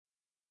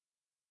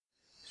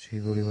Shri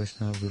Guru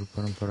Vaishnava Guru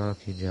Parampara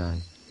ki jai.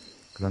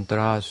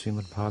 Grantara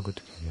Srimad Bhagavatam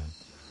ki jai.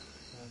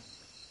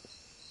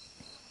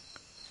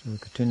 So we're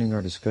continuing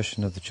our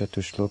discussion of the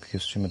Catuh-sloki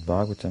of Srimad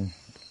Bhagavatam.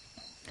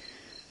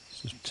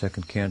 This is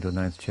second canto,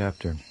 9th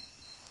chapter.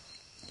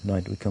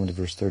 Tonight we come to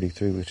verse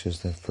 33, which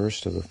is the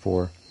first of the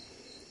four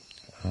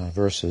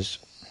verses.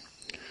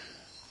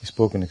 We've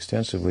spoken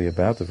extensively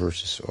about the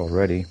verses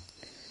already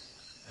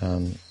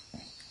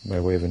by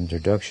way of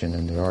introduction,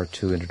 and there are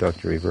two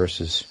introductory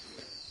verses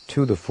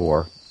to the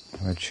four,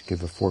 which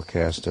give a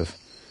forecast of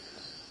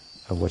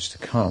what's to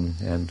come.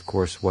 And of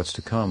course, what's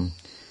to come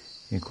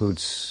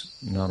includes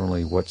not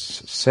only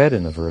what's said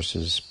in the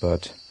verses,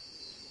 but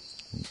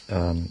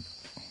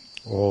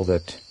all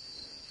that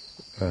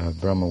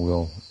Brahma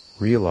will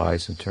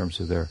realize in terms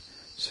of their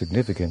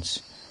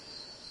significance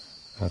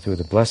through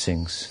the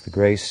blessings, the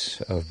grace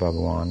of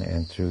Bhagavan,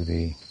 and through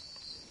the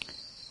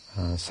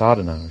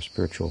sadhana, or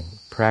spiritual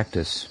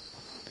practice,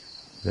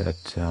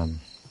 that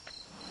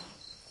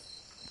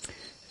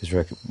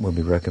will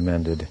be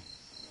recommended.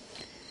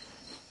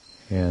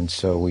 And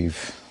so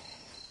we've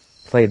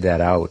played that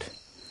out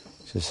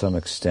to some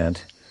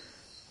extent,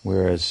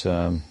 whereas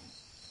in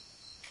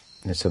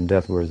some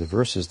depth, where the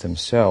verses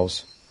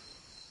themselves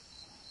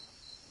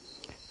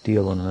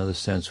deal in another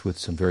sense with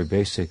some very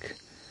basic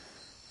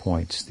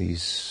points.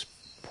 These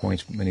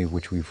points, many of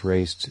which we've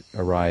raised,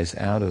 arise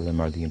out of them,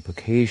 are the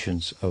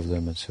implications of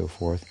them and so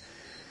forth.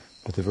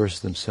 But the verses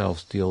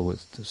themselves deal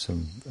with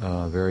some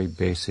very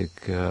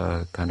basic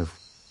kind of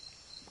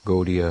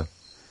Gaudiya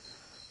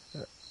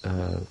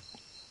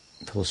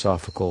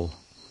philosophical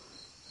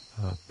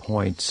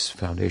points,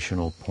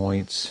 foundational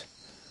points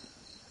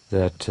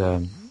that,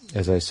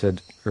 as I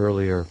said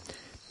earlier,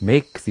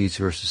 make these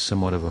verses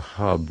somewhat of a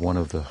hub, one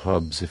of the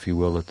hubs, if you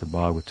will, that the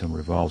Bhagavatam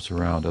revolves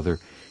around.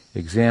 Other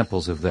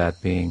examples of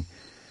that being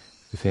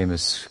the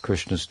famous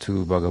Krishna's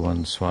Tu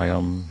Bhagavan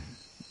Swayam,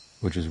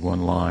 which is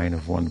one line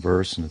of one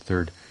verse in the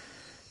third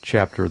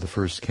chapter of the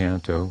first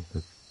canto,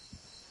 that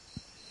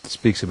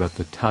speaks about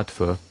the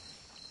tattva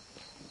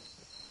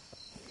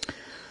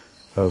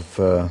of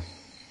the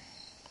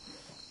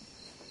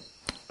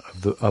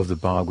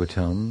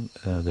Bhagavatam,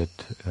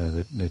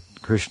 that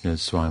Krishna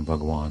is Swayam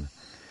Bhagavan.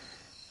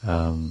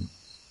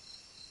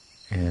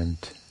 And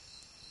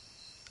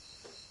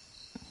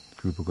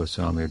Rupa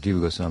Goswami or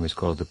Jiva Goswami is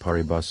called the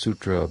Paribhas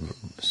Sutra,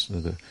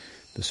 the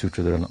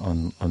sutra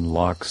that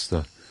unlocks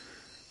the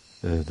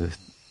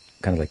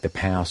kind of like the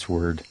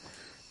password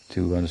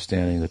to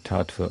understanding the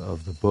tattva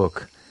of the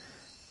book.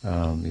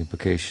 The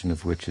implication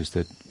of which is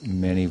that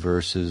many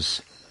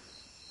verses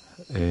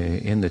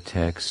in the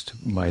text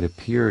might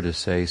appear to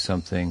say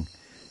something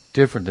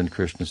different than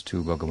Krishna's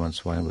Tu Bhagavan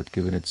Swayam, but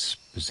given its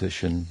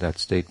position, that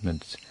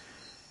statement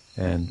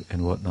and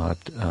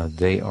whatnot,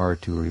 they are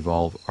to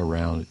revolve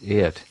around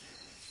it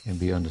and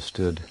be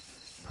understood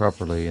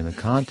properly in the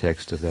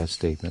context of that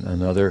statement.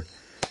 Another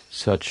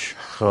such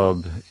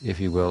hub, if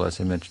you will, as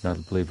I mentioned, I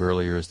believe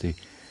earlier, is the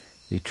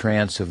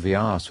trance of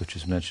Vyasa, which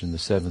is mentioned in the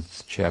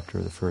 7th chapter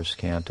of the first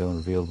canto and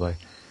revealed by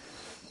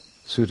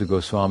Suta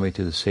Goswami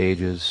to the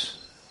sages.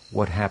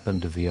 What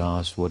happened to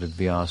Vyasa? What did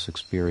Vyasa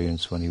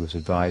experience when he was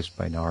advised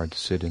by Narada to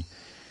sit in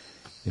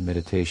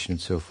meditation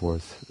and so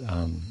forth,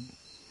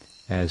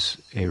 as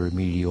a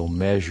remedial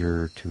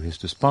measure to his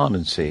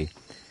despondency,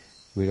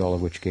 all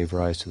of which gave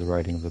rise to the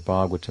writing of the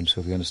Bhagavatam.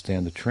 So if you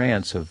understand the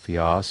trance of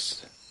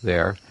Vyasa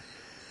there,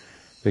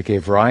 it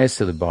gave rise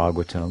to the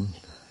Bhagavatam,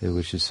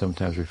 which is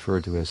sometimes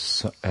referred to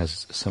as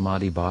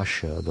Samadhi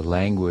Bhasha, the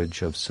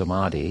language of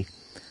Samadhi,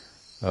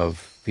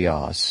 of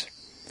Vyasa.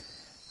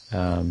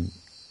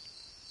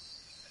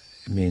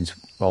 It means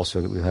also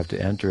that we'll have to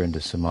enter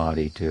into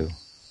Samadhi to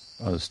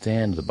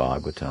understand the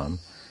Bhagavatam,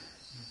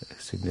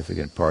 a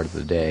significant part of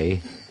the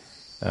day.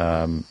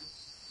 And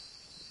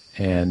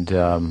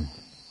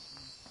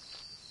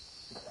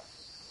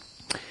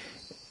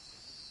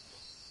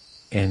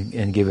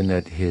given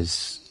that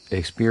his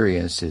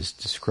experience is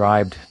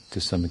described to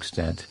some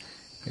extent,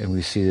 and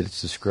we see that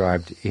it's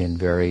described in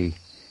very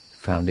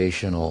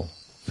foundational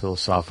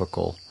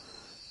philosophical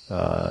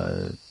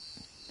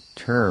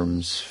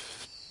terms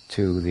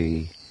to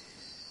the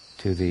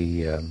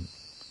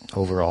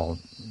overall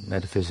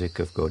metaphysic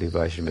of Gaudiya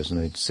Vaishnavism.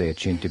 They'd say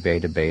Achinti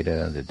Beta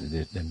Beta,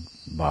 and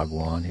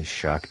Bhagwan, his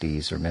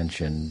Shaktis are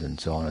mentioned, and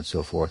so on and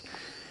so forth,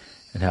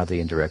 and how they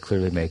interact,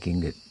 clearly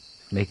making it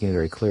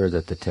very clear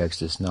that the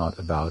text is not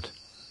about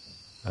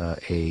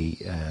a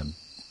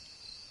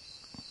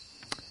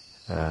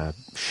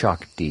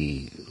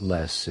Shakti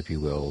less, if you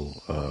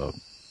will,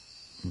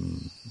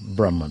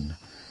 Brahman,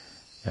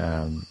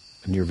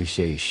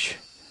 Nirvishesh,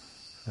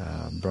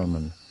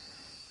 Brahman,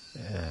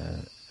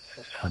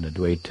 an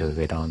Advaita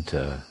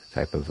Vedanta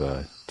type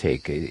of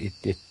take.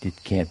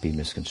 It can't be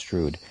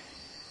misconstrued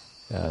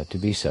to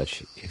be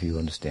such if you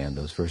understand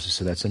those verses.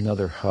 So that's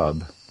another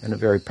hub, and a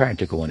very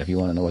practical one. If you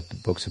want to know what the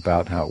book's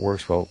about and how it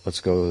works, well,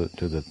 let's go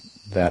to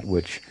that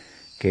which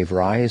gave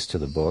rise to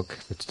the book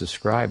that's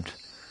described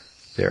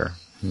there,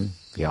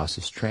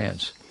 Vyasa's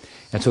trance.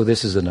 And so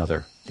this is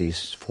another,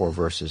 these 4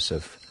 verses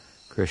of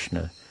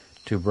Krishna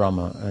to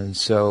Brahma, and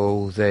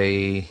so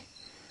they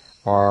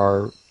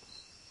are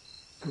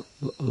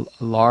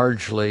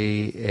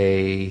largely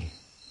a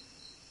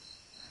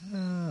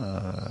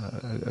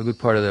good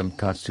part of them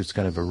constitutes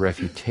kind of a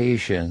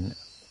refutation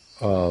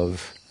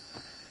of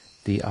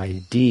the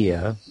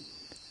idea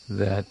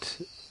that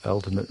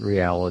ultimate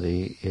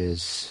reality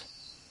is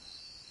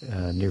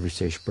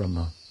Nirvisesh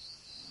Brahma.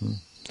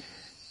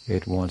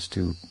 It wants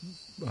to,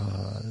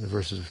 the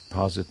verses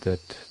posit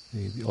that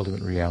the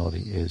ultimate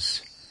reality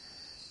is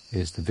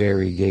the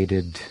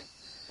variegated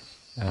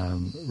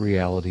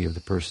reality of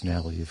the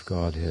personality of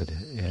Godhead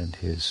and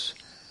His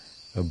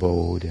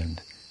abode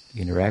and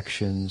the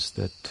interactions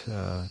that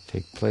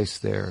take place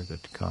there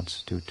that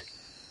constitute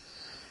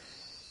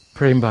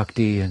Prem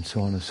Bhakti and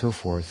so on and so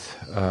forth.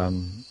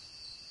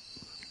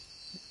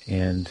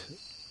 And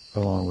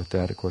along with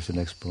that, of course, an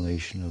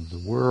explanation of the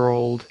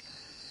world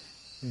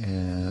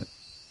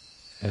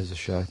as a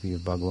Shakti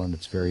of Bhagavan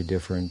that's very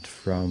different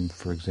from,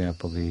 for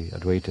example, the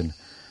Advaitin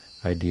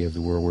idea of the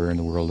world wherein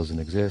the world doesn't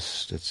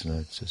exist. It's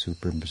a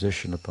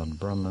superimposition upon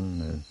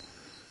Brahman, and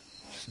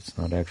it's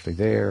not actually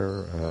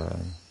there,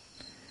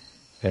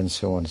 and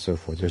so on and so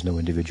forth. There's no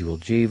individual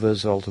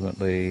jivas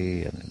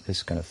ultimately, and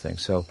this kind of thing.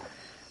 So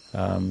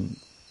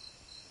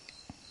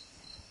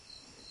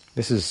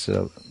this is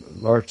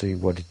largely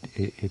what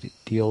it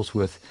deals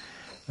with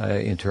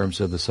in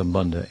terms of the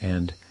Sambandha.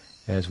 And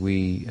as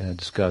we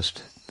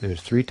discussed,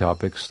 there's three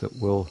topics that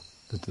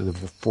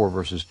the four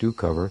verses do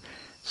cover: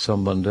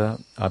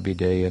 Sambandha,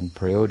 Abhideya, and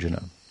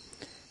Prayojana.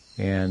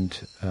 And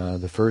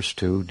the first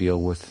two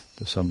deal with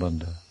the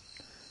Sambandha.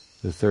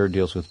 The third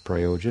deals with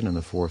Prayojana, and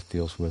the fourth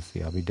deals with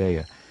the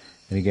Abhideya.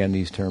 And again,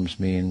 these terms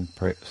mean,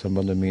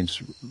 Sambandha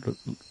means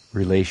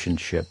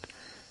relationship.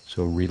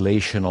 So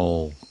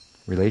relational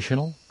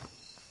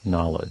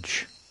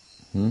knowledge.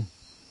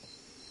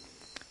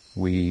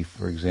 We,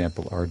 for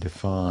example, are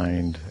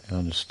defined and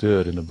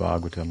understood in the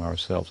Bhagavatam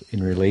ourselves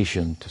in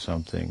relation to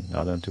something,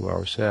 not unto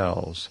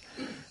ourselves,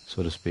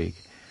 so to speak.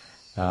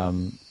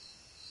 And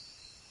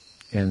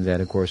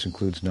that, of course,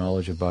 includes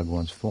knowledge of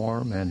Bhagavan's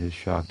form and his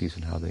Shaktis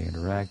and how they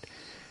interact.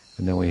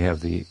 And then we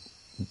have the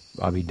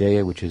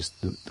Abhideya, which is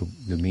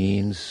the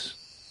means,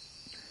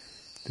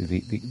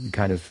 the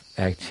kind of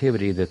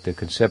activity that the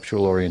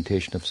conceptual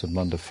orientation of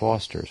Sambandha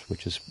fosters,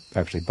 which is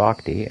actually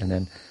Bhakti, and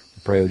then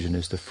the Prayojana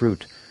is the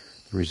fruit,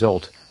 the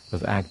result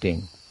of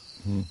acting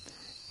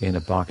in a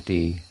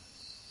Bhakti,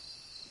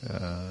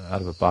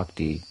 out of a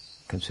Bhakti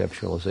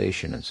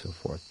conceptualization and so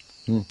forth.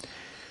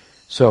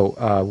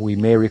 So we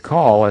may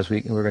recall, as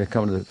we're going to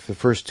come to the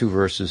first two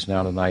verses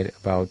now tonight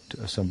about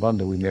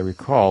Sambandha, we may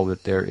recall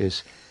that there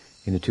is,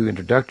 in the two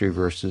introductory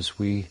verses,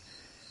 we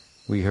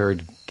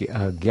heard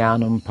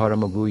Jnanam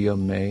Paramaguyam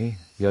Me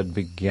Yad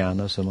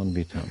Vijnana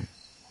Samanvitam.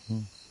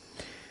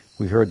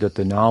 We heard that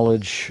the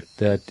knowledge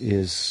that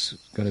is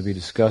going to be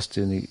discussed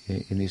in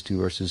these two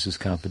verses is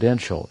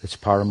confidential. It's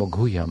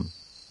Paramaguyam.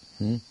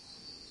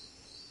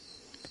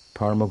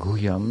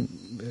 Paramaguyam,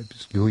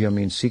 Guyam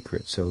means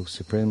secret, so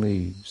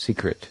supremely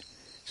secret,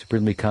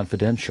 supremely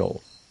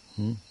confidential.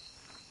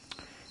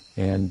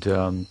 And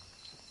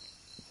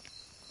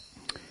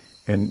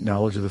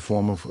knowledge of the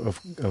form of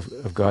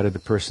God, of the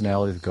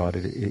personality of God,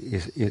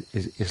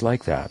 is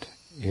like that.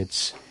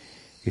 It's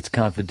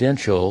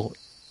confidential,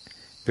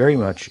 very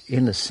much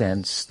in the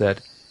sense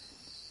that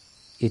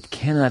it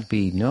cannot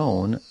be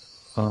known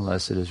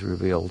unless it is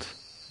revealed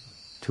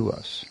to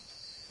us.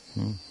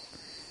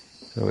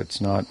 So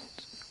it's not.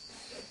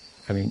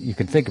 I mean, you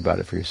can think about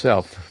it for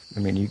yourself. I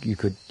mean, you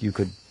could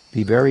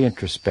be very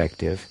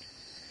introspective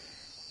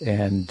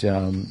and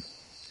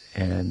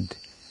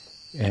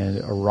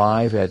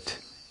arrive at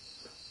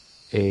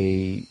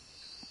a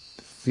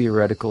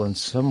theoretical and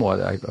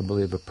somewhat, I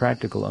believe, a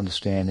practical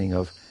understanding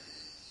of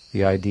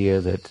the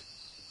idea that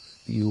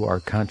you are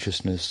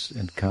consciousness,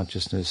 and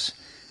consciousness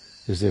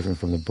is different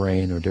from the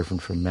brain or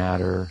different from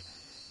matter.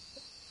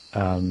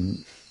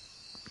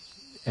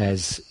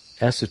 As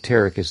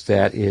esoteric as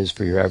that is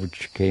for your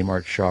average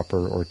Kmart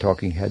shopper or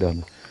talking head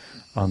on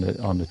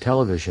the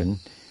television,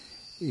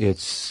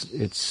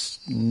 it's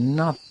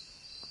not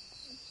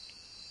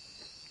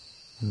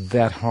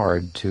that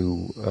hard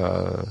to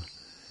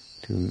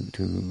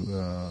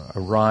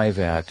arrive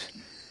at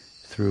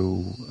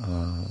through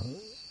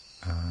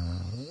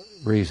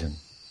reason.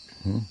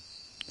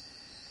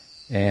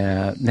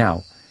 And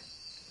now,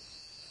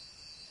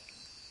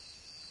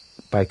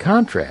 by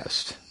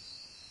contrast,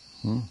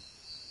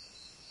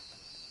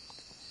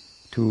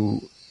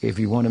 if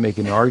you want to make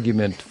an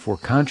argument for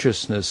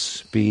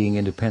consciousness being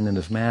independent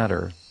of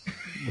matter,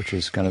 which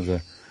is kind of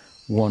the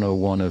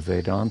 101 of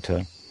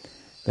Vedanta,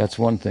 that's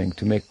one thing.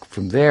 To make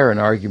from there an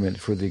argument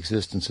for the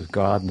existence of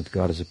God, and that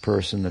God is a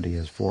person, that he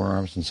has 4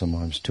 arms and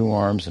sometimes 2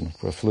 arms, and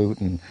a flute,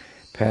 and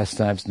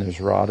pastimes, and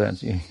there's Radha.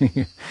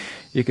 And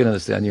you can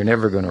understand you're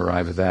never going to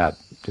arrive at that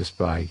just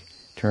by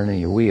turning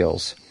your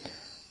wheels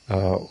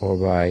or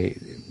by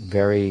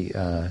very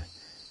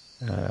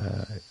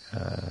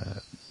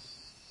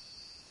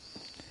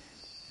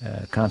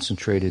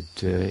concentrated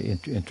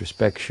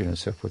introspection and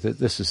so forth.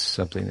 This is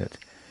something that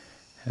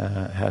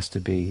has to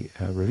be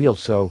revealed.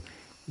 So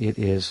it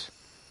is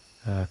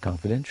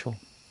confidential.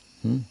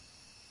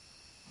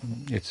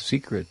 It's a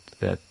secret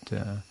that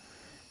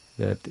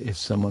if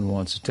someone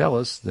wants to tell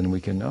us, then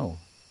we can know.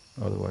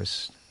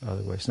 Otherwise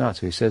not.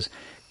 So he says,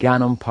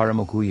 Jnanam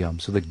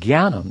Paramaguyam. So the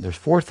Jnanam, there's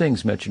 4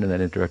 things mentioned in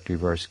that introductory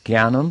verse.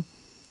 Jnanam,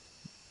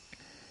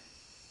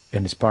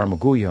 and it's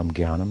Paramaguyam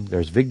Jnanam.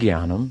 There's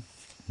Vijnanam,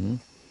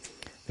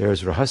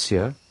 there's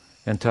Rahasya,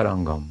 and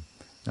Tarangam.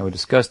 Now we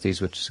discussed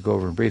these, which to go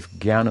over in brief.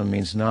 Jnanam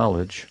means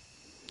knowledge.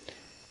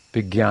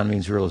 Vijnan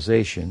means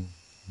realization.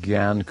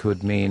 Jnan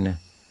could mean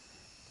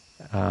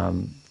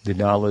the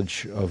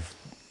knowledge of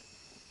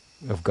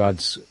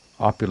God's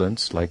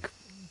opulence, like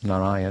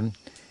Narayan,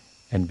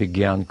 and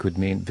Vijnan could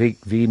mean,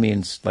 V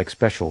means like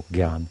special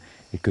Jnan.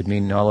 It could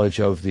mean knowledge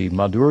of the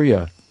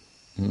Madhurya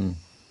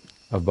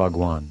of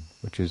Bhagwan,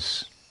 which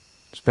is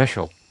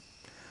special.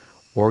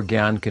 Or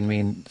Jnan can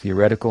mean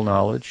theoretical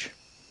knowledge,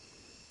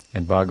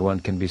 and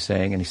Bhagavan can be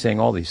saying, and he's saying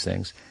all these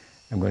things,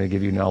 I'm going to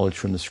give you knowledge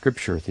from the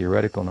scripture,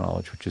 theoretical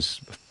knowledge, which is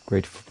a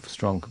great,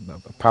 strong,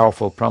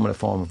 powerful, prominent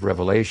form of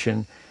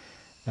revelation,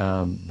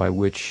 by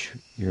which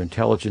your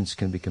intelligence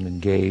can become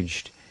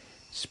engaged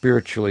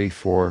spiritually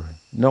for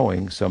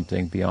knowing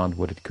something beyond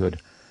what it could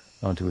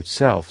unto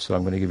itself. So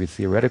I'm going to give you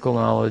theoretical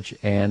knowledge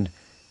and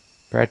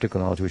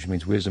practical knowledge, which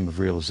means wisdom of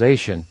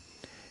realization,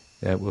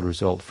 that will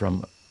result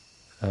from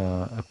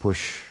a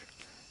push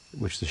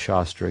which the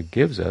Shastra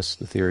gives us,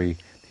 the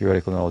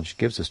theoretical knowledge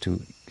gives us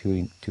to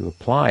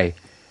apply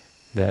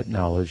that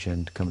knowledge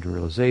and come to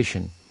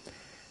realization.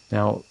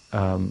 Now,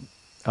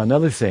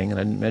 another thing, and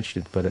I didn't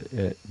mention it,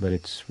 but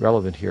it's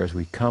relevant here as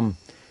we come,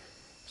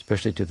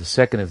 especially to the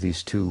second of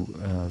these 2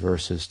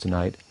 verses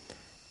tonight.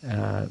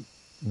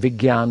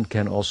 Vijnan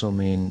can also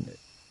mean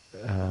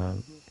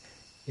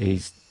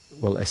a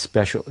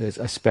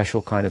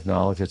special kind of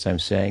knowledge, as I'm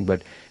saying,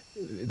 but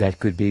that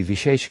could be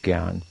Vishesh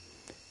Jnan.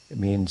 It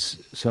means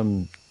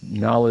some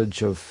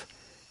knowledge of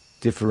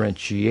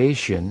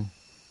differentiation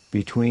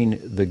between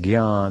the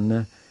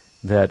Jnan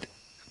that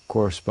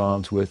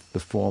corresponds with the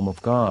form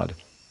of God.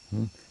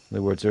 In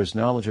other words, there's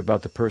knowledge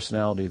about the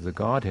personality of the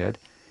Godhead,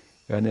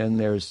 and then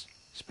there's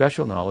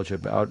special knowledge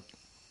about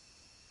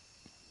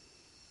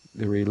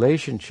the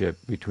relationship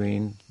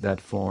between that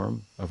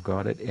form of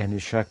Godhead and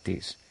his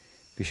Shaktis,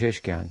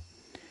 Vishesh Jnan.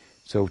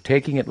 So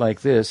taking it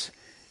like this,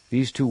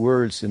 these 2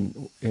 words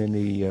in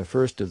the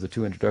first of the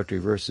 2 introductory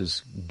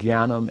verses,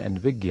 Jnanam and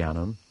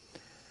Vijnanam,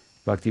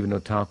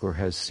 Bhaktivinoda Thakur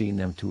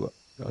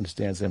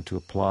understands them to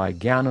apply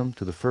Jnanam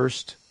to the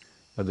first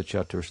of the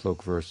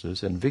Catuh-sloki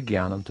verses and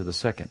Vijnanam to the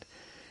second.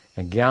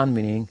 And Jnan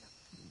meaning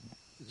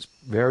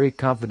very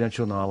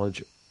confidential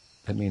knowledge.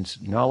 That means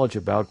knowledge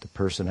about the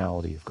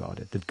personality of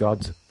God, that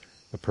God's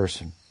a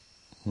person.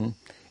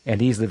 And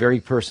he's the very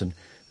person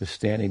who's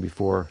standing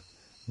before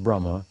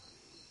Brahma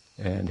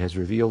and has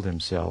revealed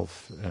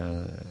himself,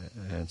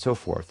 and so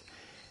forth.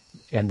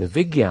 And the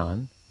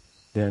Vijnan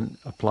then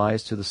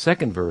applies to the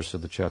second verse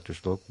of the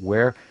Catuh-sloki,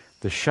 where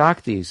the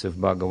Shaktis of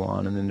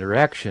Bhagavan and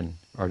interaction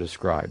are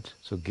described.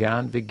 So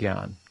Jnan,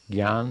 Vijnan,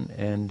 Jnan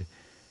and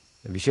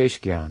Vishesh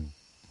Jnan.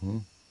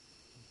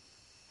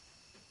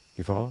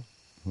 You follow?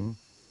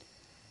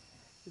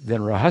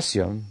 Then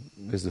Rahasyam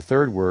is the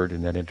third word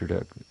in that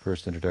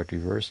first introductory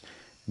verse.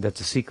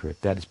 That's a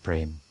secret. That is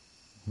Prem.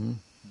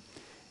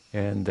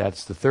 And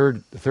that's the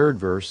third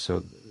verse,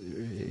 so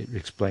it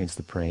explains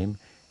the Prem.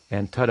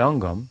 And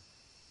Tadangam,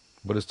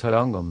 what does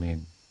Tadangam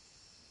mean?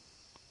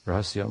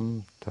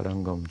 Rahasyam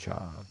Tadangam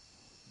cha.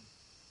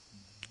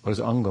 What does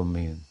Angam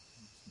mean?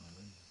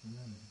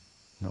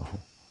 No.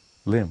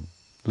 Limb.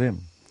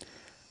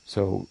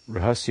 So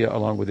Rahasya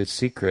along with its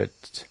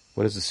secret,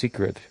 what is the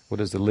secret?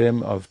 What is the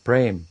limb of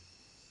Prem?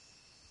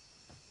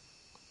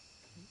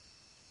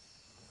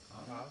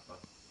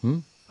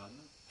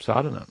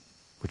 Sadhana,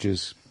 which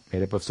is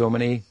made up of so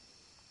many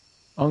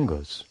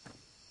angas,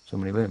 so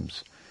many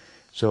limbs.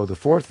 So the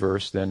fourth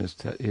verse then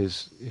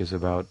is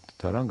about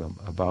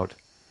Tarangam, about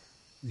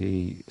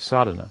the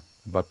sadhana,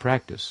 about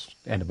practice,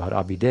 and about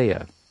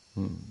abhideya,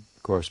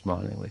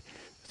 correspondingly.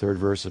 The third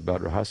verse is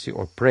about rahasya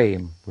or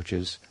prem, which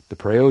is the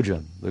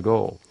prayojan, the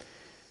goal.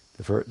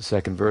 The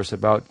second verse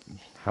about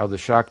how the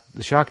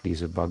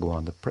shaktis of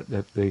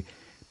Bhagavan,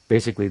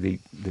 basically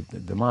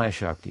the Maya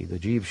Shakti, the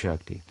Jeev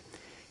Shakti.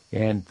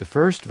 And the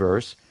first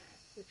verse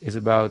is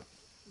about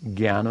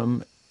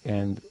Jnanam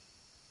and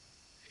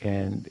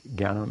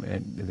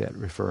that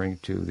referring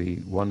to the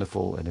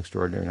wonderful and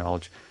extraordinary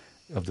knowledge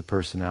of the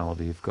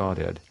personality of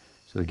Godhead.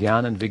 So the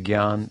Jnana and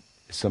Vijnan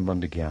is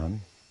Sambandha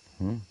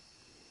Jnana,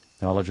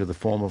 knowledge of the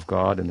form of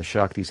God and the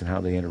Shaktis and how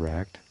they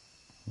interact,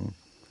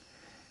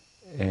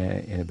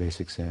 in a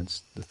basic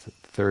sense. The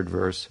third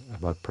verse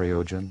about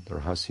Prayojan, the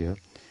Rahasya, and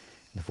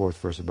the fourth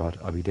verse about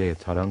Abhideya,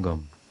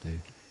 Tarangam,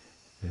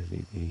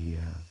 the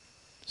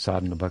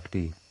sadhana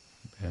bhakti,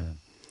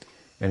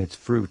 and its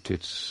fruit.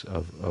 It's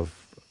of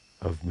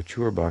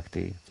mature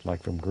bhakti,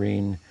 like from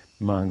green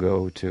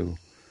mango to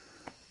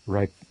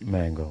ripe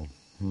mango,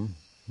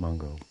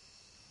 mango.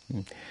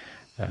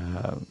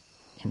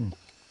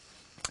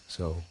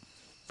 So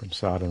from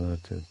sadhana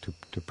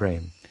to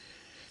prema.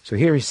 So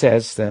here he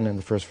says then in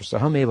the first verse,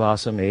 aham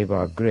evasam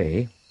eva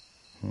agre,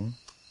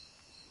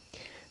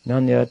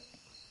 nanyat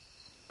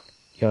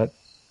yat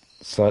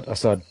sad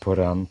asad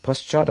puram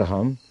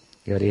paschadaham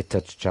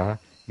yaretachcha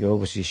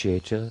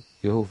yovasisheta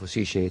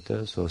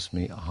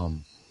sosmi aham.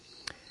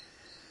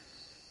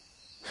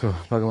 So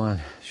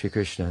Bhagavan Sri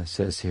Krishna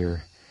says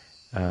here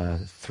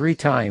 3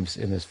 times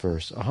in this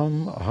verse,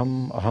 aham,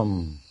 aham,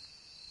 aham.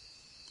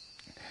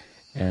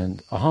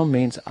 And aham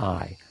means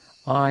I.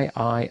 I.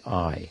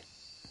 Our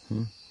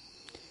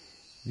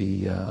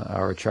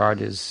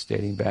acharyas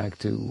dating back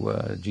to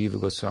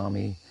Jiva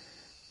Goswami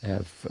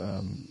have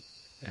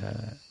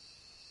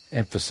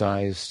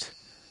emphasized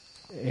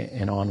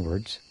and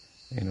onwards,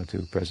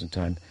 to present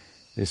time,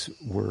 this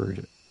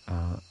word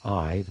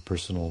I, the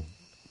personal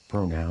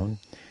pronoun.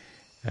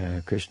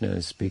 Krishna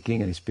is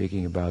speaking, and he's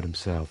speaking about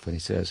himself, and he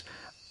says,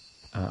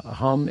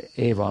 aham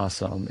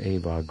evasam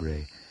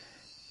evagre.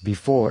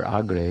 Before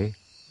agre,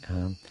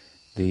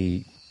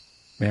 the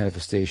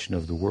manifestation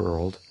of the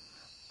world,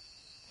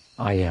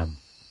 I am.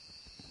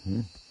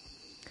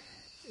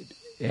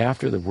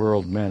 After the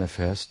world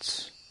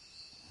manifests,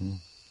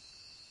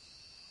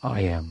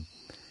 I am.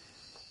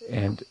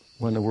 And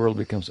when the world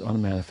becomes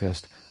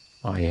unmanifest,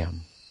 I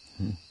am.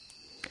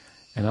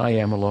 And I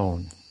am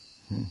alone,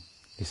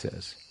 he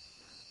says.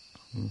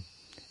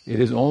 It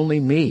is only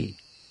me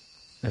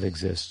that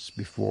exists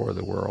before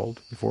the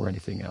world, before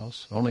anything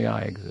else. Only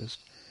I exist.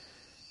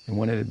 And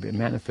when it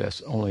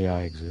manifests, only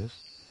I exist.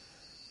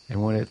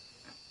 And when it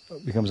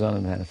becomes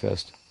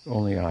unmanifest,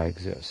 only I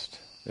exist.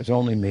 There's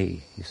only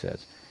me, he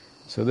says.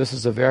 So this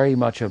is a very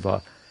much of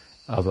an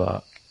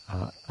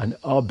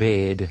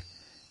abhed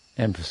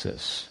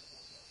emphasis.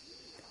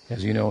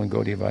 As you know, in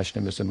Gaudiya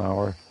Vaishnavism,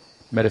 our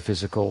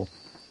metaphysical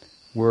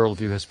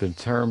worldview has been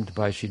termed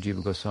by Sri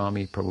Jiva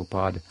Goswami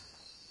Prabhupada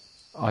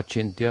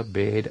Achintya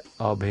Bhed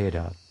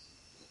Abheda.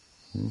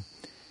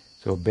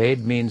 So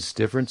Bhed means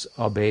difference,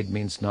 Abhed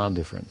means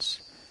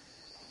non-difference.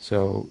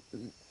 So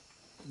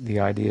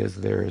the idea is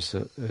there's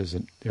a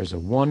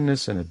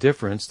oneness and a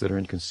difference that are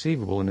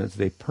inconceivable, and as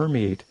they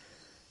permeate,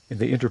 and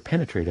they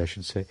interpenetrate, I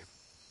should say,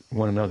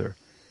 one another.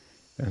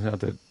 And it's not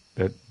that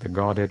the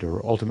Godhead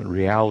or ultimate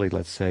reality,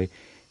 let's say,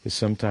 is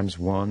sometimes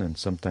one and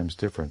sometimes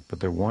different,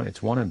 but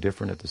it's one and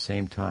different at the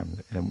same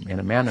time, in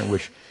a manner in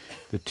which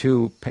the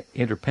two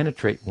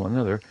interpenetrate one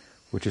another,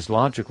 which is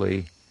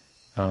logically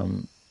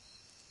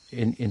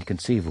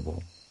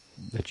inconceivable,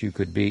 that you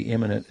could be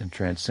immanent and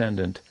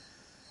transcendent,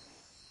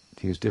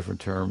 to use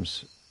different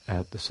terms,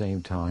 at the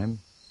same time.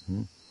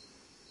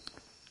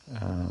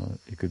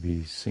 It could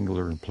be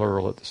singular and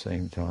plural at the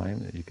same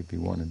time, that you could be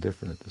one and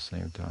different at the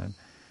same time,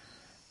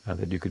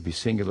 that you could be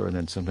singular and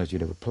then sometimes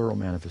you'd have a plural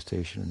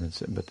manifestation,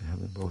 but to have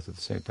them both at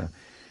the same time.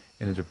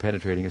 And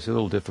interpenetrating is a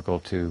little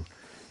difficult to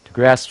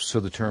grasp, so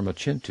the term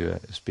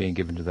achintya is being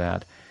given to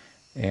that.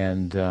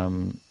 And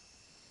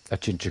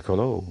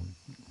achinchakalo,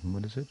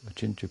 what is it?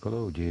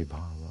 Achinchakalo je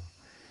bhava.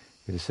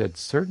 It is said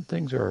certain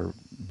things are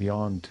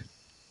beyond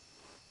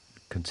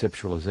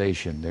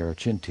conceptualization, they're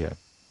achintya.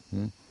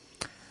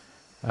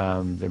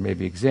 There may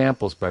be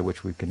examples by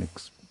which we can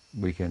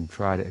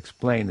try to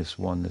explain this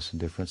oneness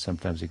and difference.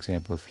 Sometimes the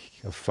example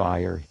of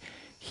fire,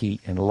 heat,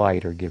 and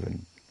light are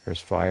given. There's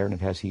fire and it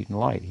has heat and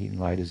light. Heat and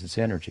light is its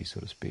energy, so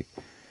to speak.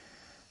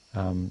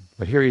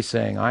 But here he's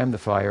saying, I'm the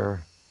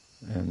fire,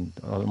 and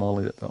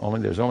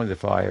there's only the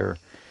fire,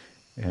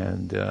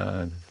 and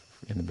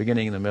in the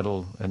beginning, in the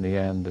middle, and the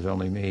end, there's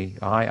only me.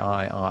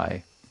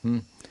 I.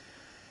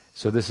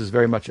 So this is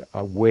very much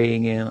a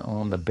weighing in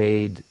on the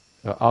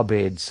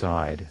abhed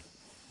side.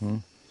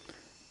 When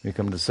we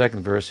come to the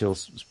second verse, he'll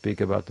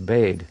speak about the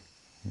bhed,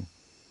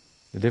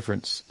 the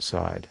difference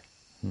side.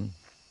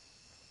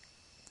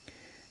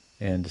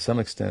 And to some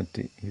extent,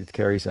 it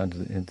carries on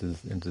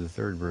into the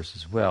third verse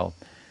as well.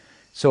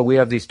 So we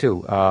have these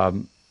two.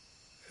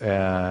 In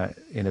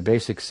a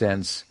basic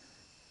sense,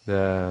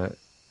 there's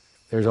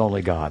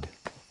only God.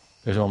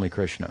 There's only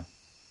Krishna.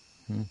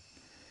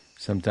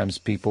 Sometimes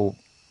people,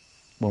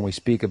 when we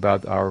speak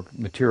about our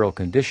material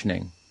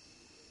conditioning,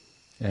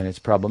 and it's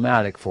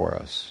problematic for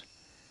us,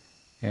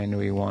 and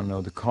we want to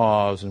know the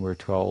cause, and we're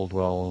told,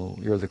 well,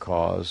 you're the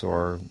cause,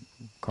 or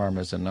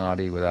karma's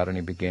anadi without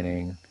any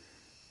beginning.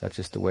 That's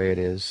just the way it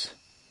is.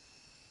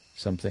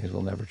 Some things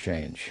will never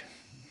change.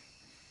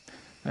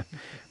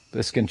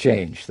 This can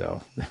change,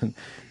 though.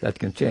 That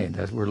can change.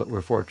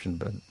 We're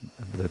fortunate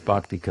that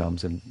bhakti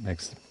comes and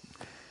makes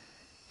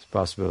this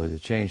possibility to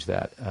change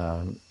that.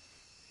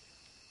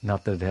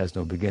 Not that it has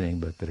no beginning,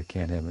 but that it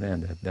can't have an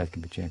end. That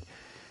can be changed.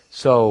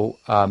 So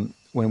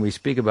when we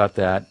speak about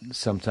that,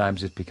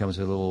 sometimes it becomes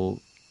a little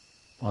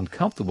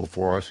uncomfortable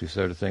for us. We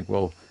start to think,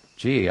 well,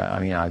 gee,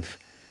 I've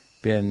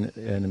been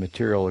in a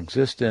material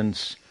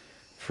existence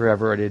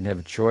forever. I didn't have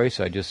a choice.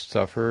 I just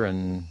suffer,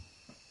 and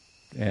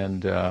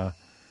then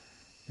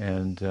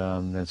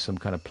some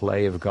kind of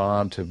play of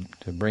God to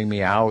bring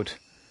me out.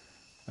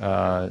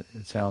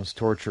 It sounds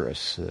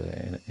torturous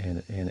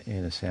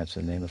in a sense,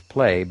 in the name of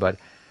play, but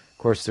of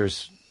course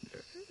there's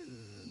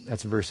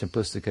that's a very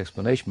simplistic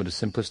explanation, but a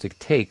simplistic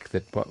take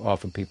that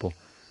often people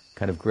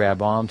kind of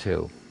grab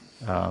onto,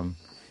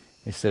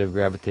 instead of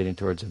gravitating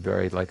towards a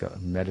very like a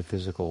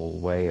metaphysical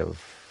way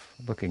of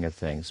looking at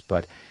things.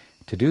 But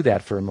to do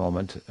that for a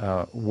moment,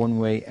 one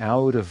way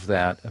out of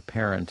that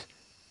apparent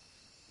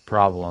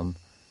problem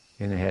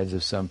in the heads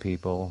of some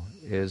people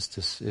is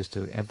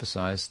to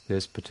emphasize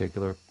this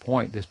particular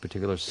point, this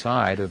particular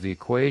side of the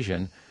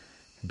equation,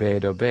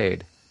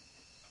 obeyed.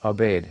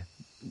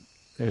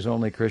 There's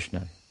only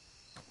Krishna.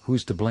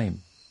 Who's to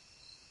blame?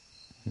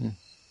 And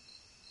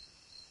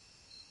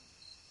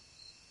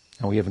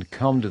we haven't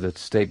come to the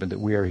statement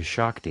that we are his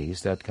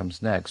Shaktis. That comes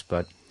next.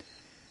 But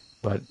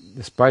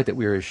despite that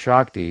we are his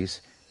Shaktis,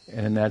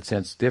 and in that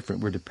sense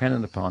different, we're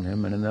dependent upon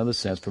him, and in another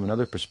sense, from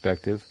another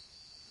perspective,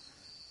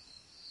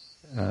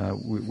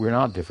 we're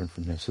not different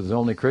from him. So there's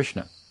only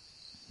Krishna.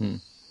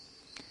 And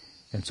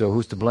so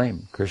who's to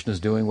blame? Krishna's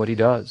doing what he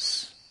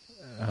does.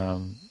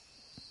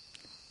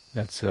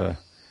 That's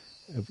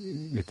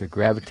you have to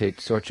gravitate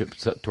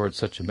towards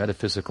such a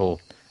metaphysical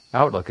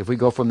outlook. If we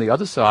go from the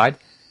other side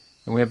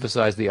and we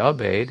emphasize the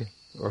obeyed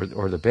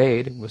or the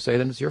bade, we'll say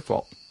then it's your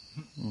fault.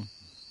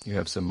 You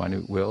have some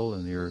minute will,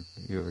 and you're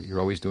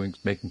always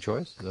making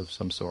choice of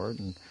some sort,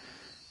 and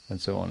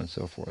so on and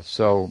so forth.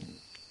 So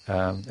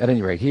at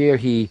any rate, here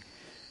he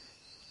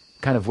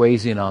kind of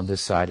weighs in on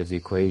this side of the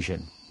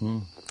equation.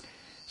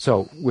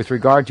 So with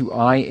regard to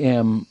I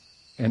am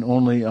and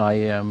only I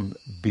am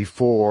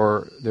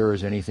before there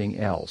is anything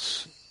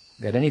else.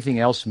 That anything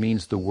else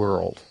means the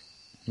world.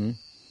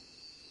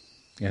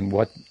 And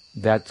what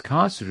that's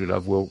constituted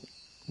of will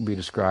be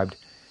described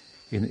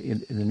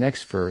in the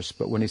next verse.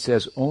 But when he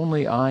says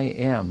only I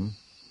am,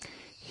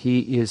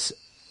 he is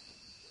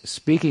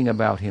speaking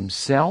about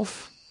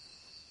himself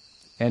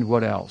and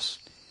what else?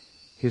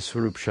 His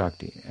Swarup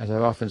Shakti. As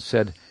I've often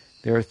said,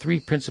 there are three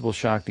principal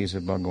Shaktis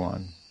of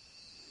Bhagavan.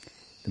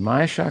 The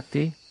Maya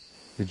Shakti,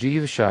 the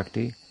Jiva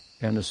Shakti,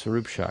 and the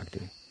Swarup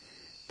Shakti.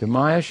 The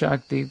Maya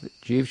Shakti, the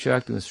Jiva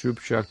Shakti, and the Swarup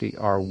Shakti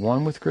are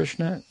one with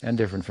Krishna and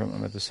different from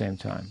him at the same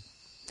time.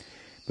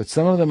 But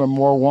some of them are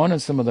more one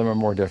and some of them are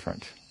more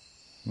different.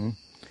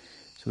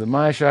 So the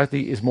Maya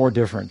Shakti is more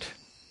different.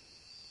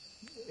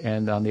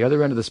 And on the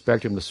other end of the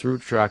spectrum, the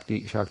Swarup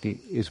Shakti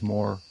is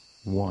more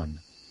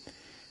one.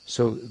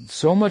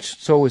 So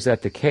much so is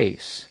that the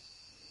case,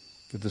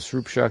 that the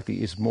Swarup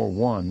Shakti is more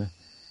one,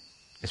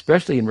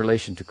 especially in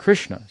relation to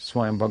Krishna,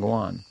 Swayam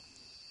Bhagavan.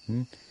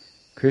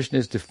 Krishna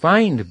is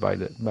defined by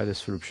the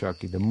Swarup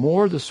Shakti. The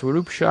more the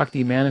Swarup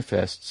Shakti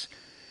manifests,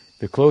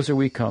 the closer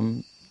we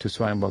come to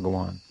Swayam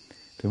Bhagavan.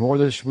 The more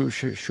the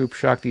Swarup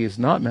Shakti is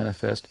not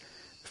manifest,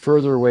 the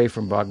further away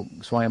from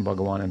Swayam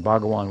Bhagavan and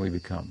Bhagavan we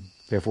become.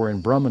 Therefore,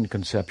 in Brahman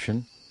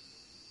conception,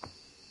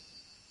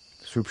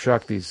 Swarup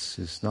Shakti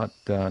is not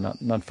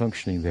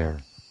functioning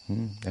there,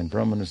 and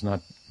Brahman is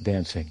not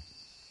dancing.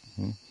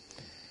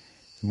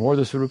 The more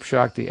the Swarup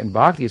Shakti, and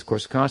Bhakti is, of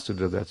course,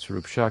 constituted of that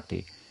Swarup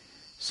Shakti.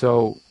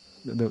 So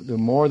the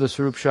more the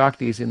Swarup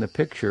Shakti is in the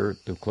picture,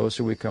 the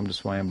closer we come to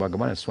Swayam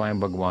Bhagavan, and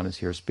Swayam Bhagavan is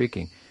here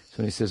speaking. So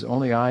when he says,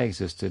 only I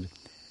existed,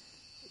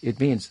 it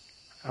means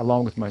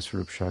along with my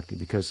Swarup Shakti,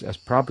 because as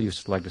Prabhupada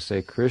used to like to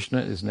say,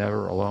 Krishna is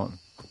never alone.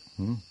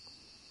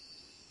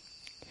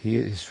 He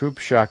is Swarup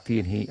Shakti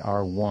and he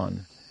are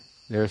one.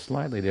 They're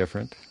slightly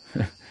different,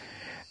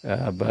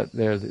 but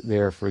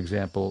they're, for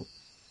example,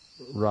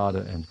 Radha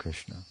and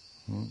Krishna,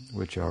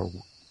 which are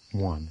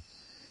one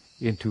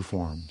in two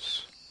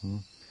forms.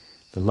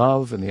 The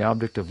love and the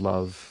object of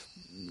love,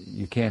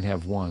 you can't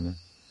have one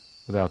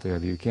without the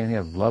other. You can't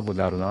have love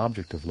without an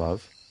object of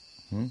love.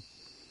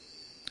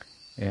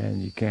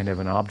 And you can't have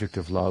an object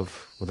of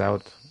love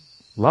without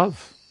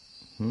love.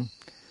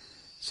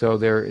 So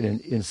they're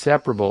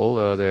inseparable.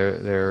 But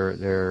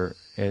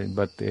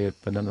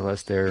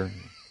nonetheless they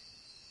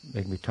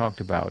can be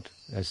talked about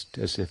as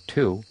if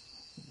two,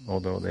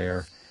 although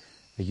they're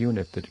a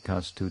unit that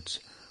constitutes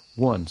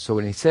one. So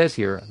when he says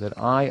here that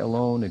I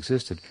alone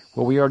existed,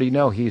 well, we already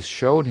know he's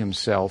showed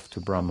himself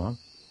to Brahma.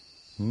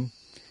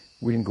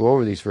 We didn't go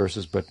over these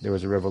verses, but there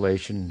was a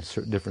revelation.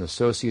 Different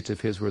associates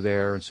of his were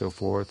there, and so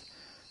forth.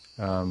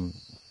 In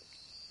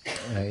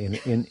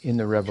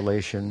the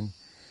revelation,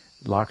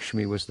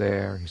 Lakshmi was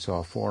there. He saw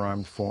a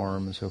four-armed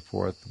form, and so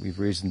forth. We've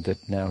reasoned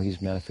that now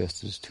he's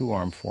manifested as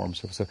two-armed form.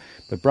 So,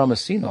 but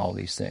Brahma's seen all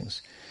these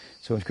things.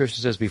 So when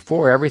Krishna says,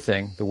 before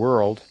everything, the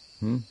world,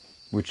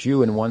 which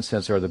you in one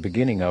sense are the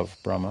beginning of,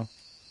 Brahma,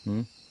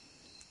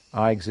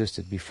 I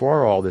existed.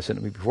 Before all this,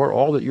 and before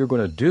all that you're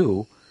going to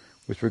do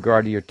with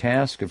regard to your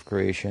task of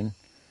creation,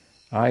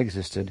 I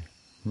existed.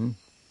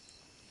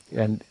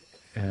 And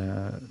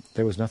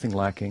there was nothing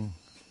lacking.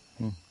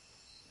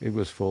 It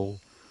was full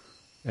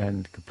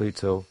and complete,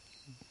 so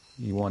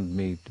you wanted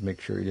me to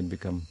make sure you didn't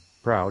become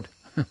proud.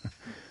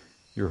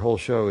 Your whole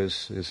show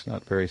is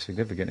not very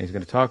significant. He's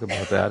going to talk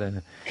about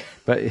that,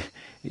 but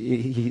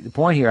the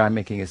point here I'm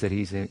making is that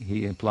he's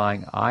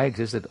implying I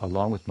existed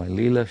along with my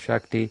Leela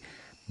Shakti,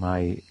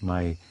 my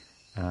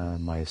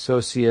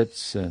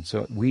associates, and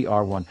so we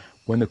are one.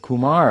 When the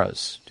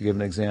Kumaras, to give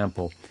an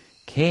example,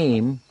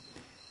 came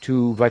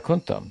to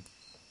Vaikuntha.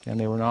 And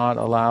they were not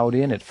allowed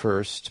in at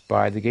first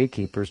by the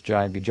gatekeepers,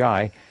 Jai and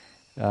Vijay.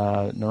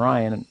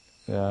 Narayan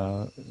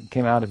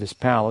came out of his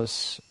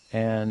palace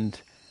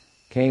and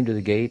came to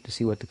the gate to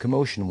see what the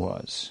commotion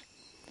was.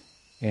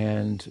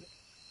 And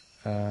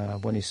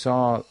when he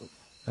saw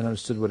and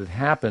understood what had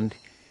happened,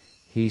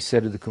 he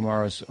said to the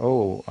Kumaras,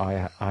 "Oh,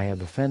 I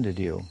have offended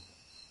you."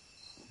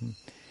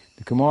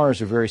 The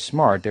Kumaras are very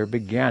smart. They're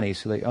big gyanis,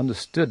 so they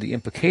understood the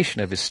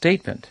implication of his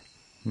statement.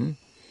 When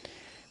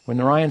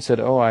Narayan said,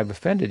 "Oh, I've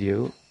offended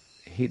you,"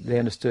 they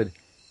understood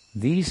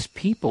these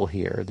people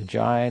here, the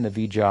Jai and the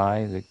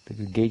Vijay,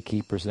 the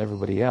gatekeepers and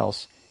everybody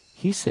else,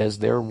 he says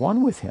they're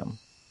one with him.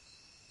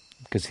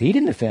 Because he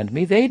didn't offend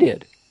me, they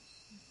did.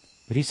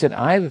 But he said,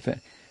 I've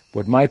offended.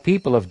 What my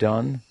people have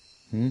done,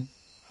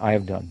 I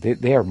have done.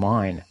 They are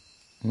mine.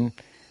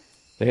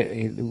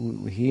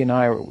 He and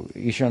I,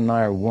 Isha and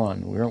I are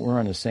one. We're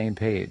on the same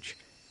page.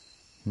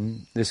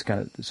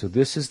 So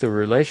this is the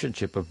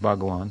relationship of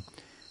Bhagavan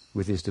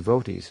with his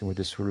devotees and with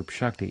his Swarup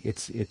Shakti.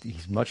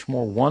 He's much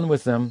more one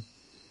with them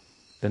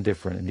than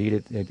different.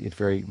 Indeed, it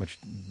very much,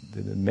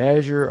 the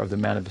measure of the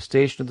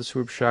manifestation of the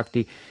Swarup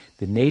Shakti,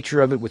 the nature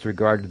of it with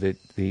regard to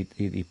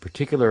the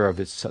particular of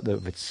its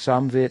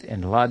Samvit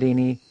and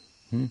Hladini,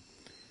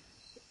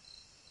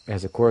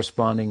 as a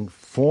corresponding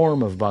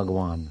form of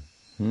Bhagavan,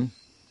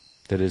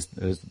 that is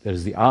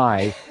the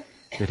I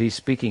that he's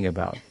speaking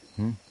about.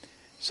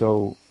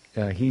 So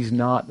he's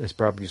not, as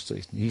Prabhupada used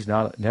to say, he's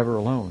never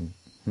alone.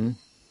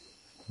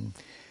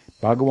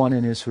 Bhagavan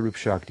in his Swarup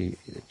Shakti,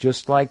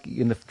 just like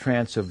in the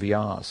trance of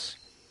Vyas,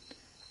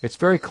 it's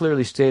very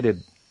clearly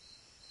stated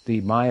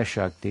the Maya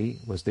Shakti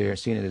was there,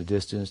 seen at a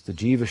distance, the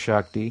Jiva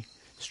Shakti,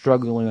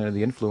 struggling under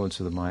the influence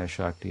of the Maya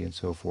Shakti and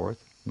so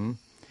forth.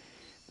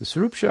 The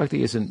Swarup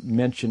Shakti isn't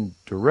mentioned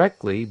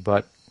directly,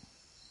 but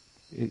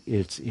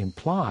it's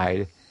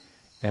implied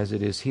as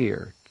it is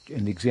here.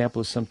 And the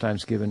example is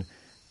sometimes given,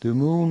 the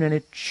moon and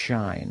its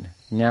shine.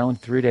 Now in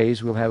 3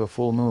 days we'll have a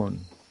full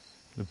moon,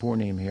 the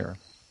Purnim here.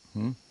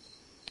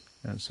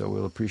 And so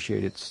we'll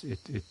appreciate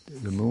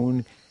the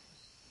moon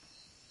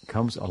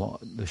comes along,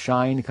 the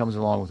shine comes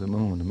along with the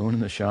moon. The moon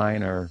and the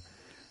shine are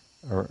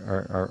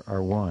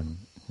one.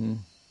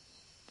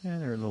 Yeah,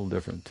 they're a little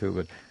different too,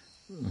 but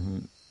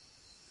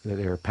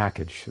they're a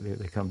package.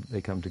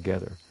 They come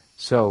together.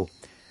 So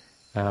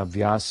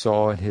Vyas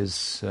saw in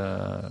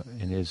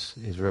his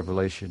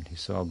revelation, he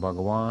saw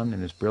Bhagavan in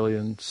his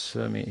brilliance.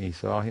 I mean, he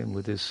saw him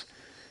with his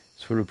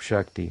Swarup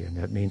Shakti, and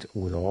that means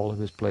with all of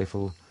his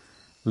playful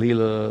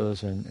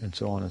Leelas and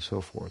so on and so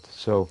forth.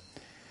 So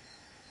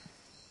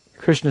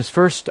Krishna's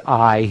first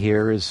I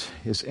here is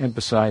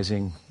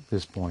emphasizing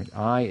this point.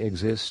 I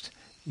exist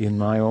in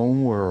my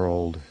own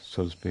world,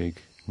 so to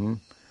speak,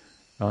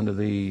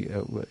 under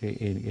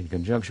in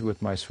conjunction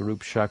with my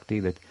Swarup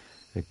Shakti that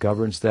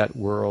governs that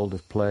world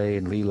of play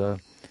and Leela,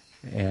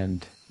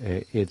 and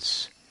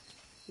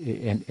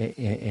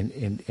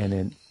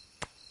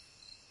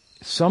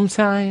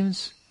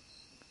sometimes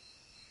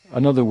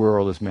another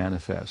world is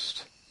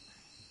manifest.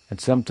 And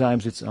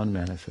sometimes it's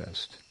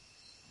unmanifest.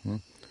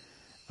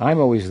 I'm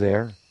always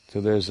there. So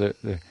there's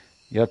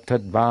yat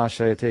tat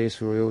bhashayate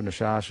suryo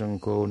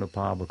nashashanko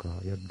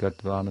napabaka yat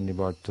gatvana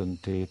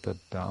nivartante tat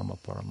dhamma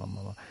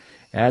paramamama.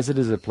 As it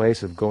is a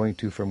place of going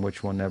to from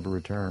which one never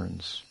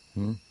returns.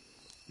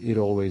 It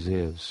always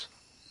is.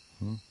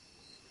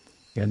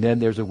 And then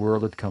there's a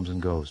world that comes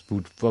and goes.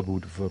 Bhutva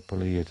bhutva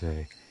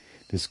paliyate.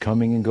 This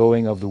coming and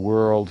going of the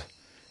world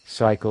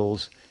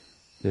cycles.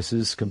 This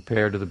is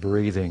compared to the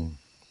breathing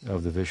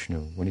of the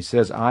Vishnu. When he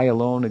says, I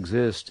alone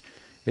exist,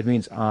 it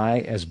means I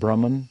as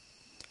Brahman,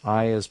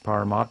 I as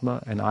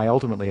Paramatma, and I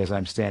ultimately, as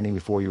I'm standing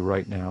before you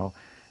right now,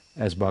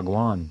 as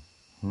Bhagavan.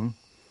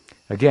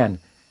 Again,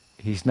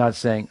 he's not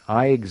saying,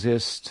 I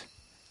exist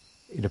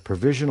in a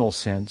provisional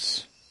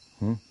sense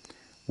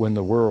when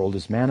the world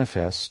is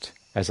manifest,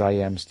 as I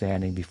am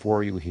standing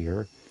before you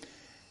here,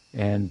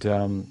 and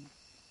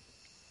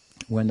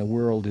when the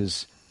world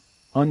is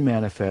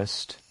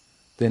unmanifest,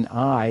 then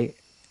I,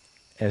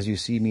 as you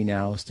see me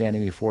now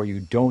standing before you,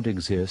 don't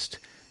exist.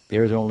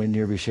 There's only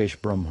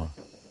Nirvishesh Brahma.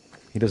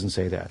 He doesn't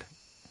say that.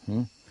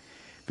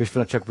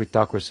 Vishwanath Chakravarti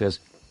Thakur says,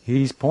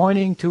 he's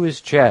pointing to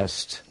his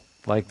chest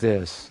like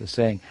this,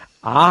 saying,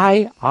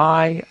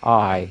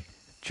 I,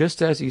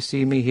 just as you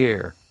see me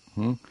here.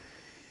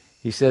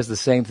 He says the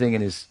same thing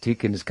in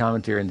his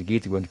commentary in the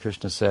Gita when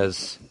Krishna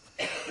says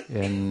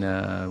in,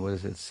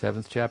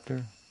 7th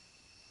chapter?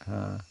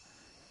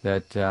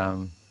 That...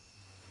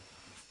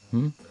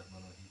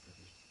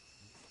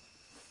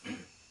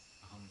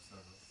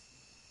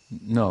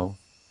 No,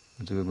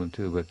 it's a good one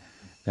too, but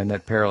and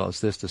that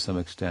parallels this to some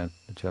extent,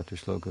 the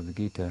Catuh-sloki of the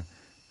Gita,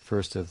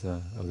 first of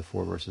the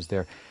 4 verses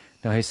there.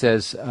 Now he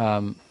says,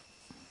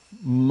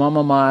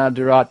 Mama maya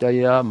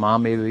durataya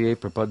mameviye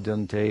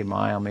prapadyante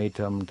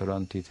mayametam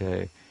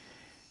tarantite.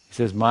 He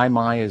says, my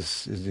maya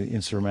is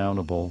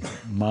insurmountable.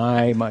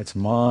 It's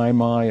my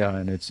maya,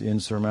 and it's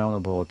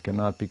insurmountable. It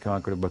cannot be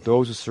conquered. But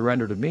those who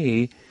surrender to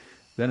me,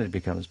 then it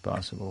becomes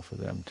possible for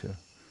them to.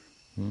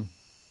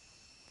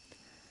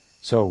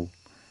 So,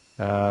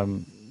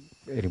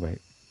 Anyway,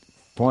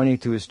 pointing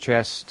to his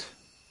chest,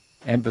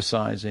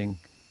 emphasizing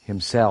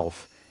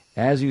himself.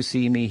 As you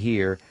see me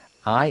here,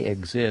 I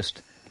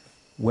exist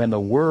when the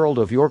world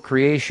of your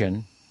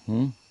creation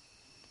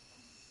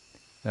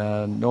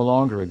no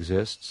longer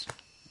exists.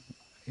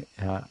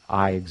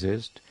 I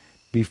exist.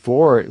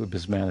 Before it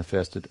was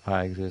manifested,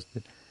 I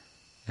existed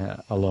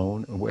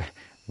alone.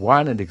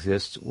 When it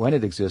exists, we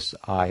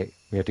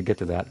have to get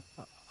to that.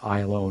 I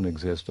alone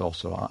exist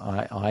also.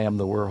 I am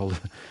the world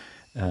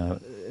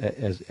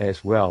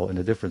as well, in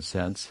a different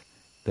sense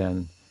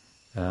than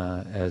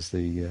as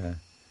the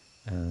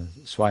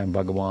Swayam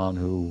Bhagavan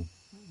who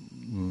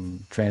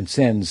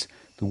transcends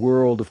the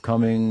world of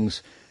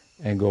comings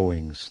and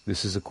goings.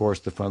 This is, of course,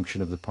 the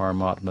function of the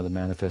Paramatma, the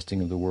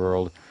manifesting of the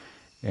world,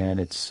 and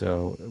it's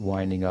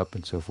winding up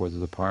and so forth.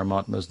 The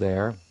Paramatma is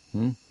there,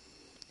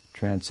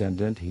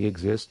 transcendent. He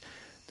exists.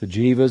 The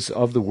jivas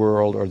of the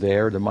world are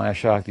there. The Maya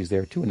Shakti is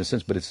there too, in a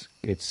sense, but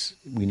it's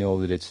we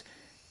know that it's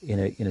in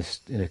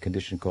a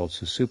condition called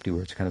susupti,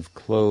 where it's kind of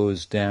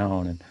closed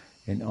down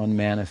and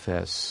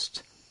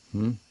unmanifest.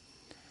 And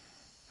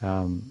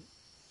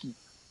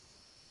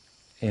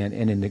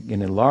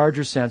in a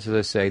larger sense, as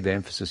I say, the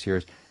emphasis here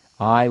is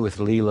I with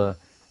Leela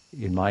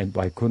in my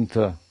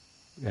Vaikuntha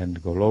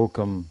and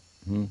Golokam,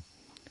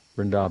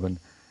 Vrindavan.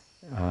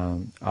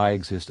 I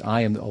exist.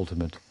 I am the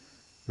ultimate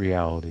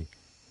reality,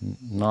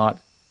 not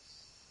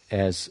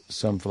as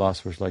some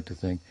philosophers like to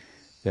think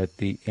that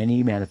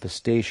any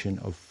manifestation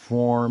of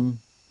form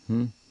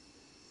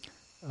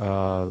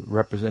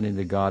representing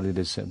the Godhead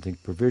is something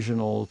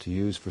provisional to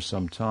use for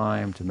some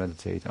time, to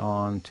meditate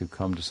on, to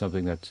come to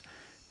something that's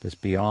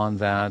beyond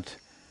that,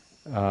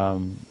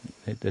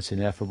 that's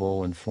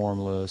ineffable and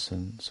formless,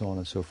 and so on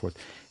and so forth.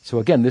 So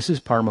again, this is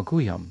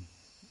Paramaguhyam.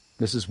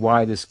 This is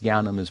why this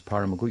jnanam is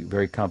Paramaguhyam,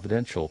 very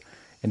confidential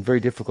and very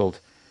difficult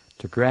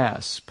to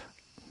grasp.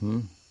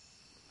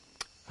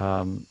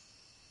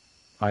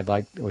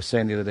 I was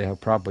saying the other day how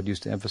Prabhupada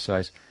used to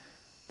emphasize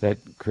that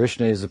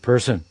Krishna is a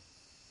person.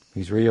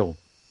 He's real.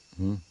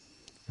 And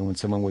when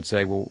someone would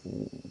say, well,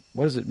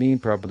 what does it mean,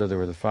 Prabhupada? There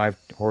were the 5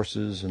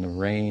 horses and the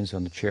reins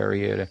on the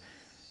chariot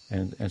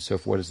and so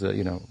forth.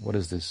 What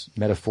is this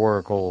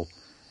metaphorical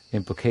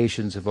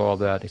implications of all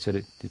that? He said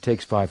it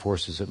takes 5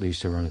 horses at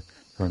least to run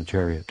a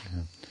chariot.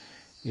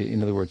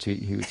 In other words,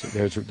 he would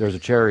say, there's a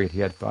chariot.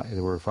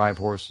 There were 5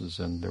 horses,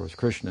 and there was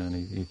Krishna,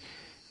 and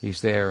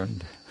he's there,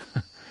 and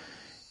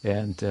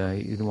and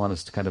he didn't want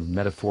us to kind of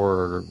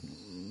metaphor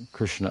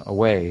Krishna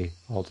away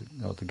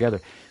altogether.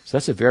 So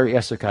that's a very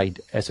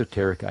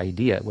esoteric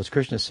idea. What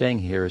Krishna is saying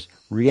here is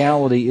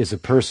reality is a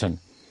person,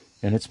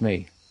 and it's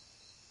me.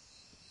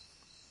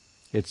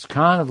 It's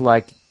kind of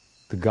like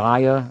the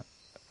Gaia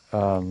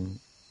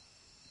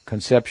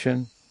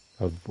conception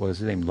of, what is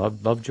his name,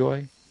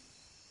 Lovejoy?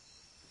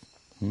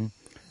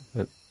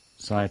 That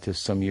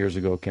scientists some years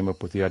ago came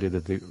up with the idea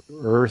that the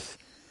earth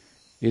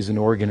is an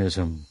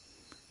organism.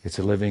 It's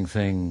a living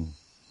thing.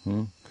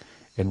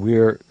 And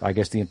we're, I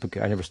guess I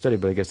never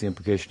studied, but I guess the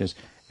implication is,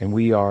 and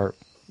we are,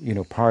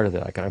 part of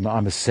that. Like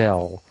I'm a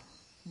cell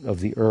of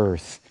the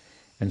earth.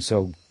 And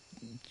so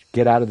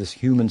get out of this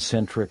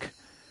human-centric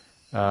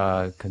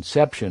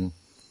conception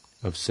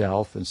of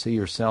self and see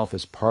yourself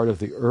as part of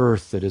the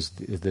earth that is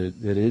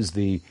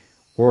the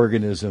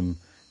organism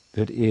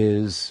that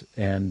is,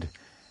 and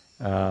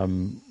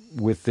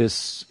with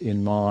this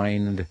in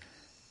mind,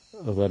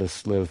 let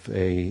us live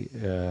a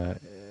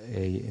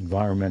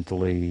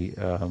environmentally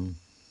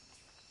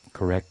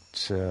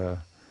correct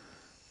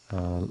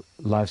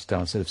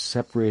lifestyle instead of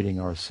separating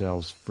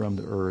ourselves from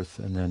the earth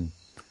and then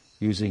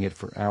using it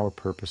for our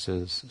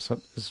purposes.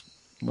 So this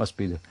must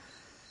be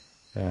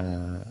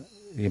the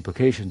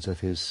implications of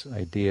his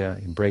idea,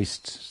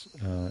 embraced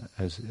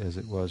as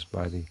it was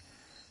by the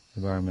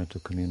environmental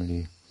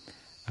community.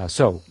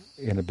 So,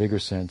 in a bigger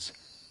sense,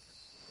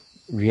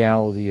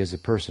 reality is a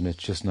person. It's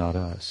just not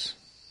us.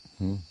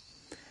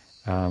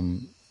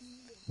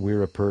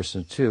 We're a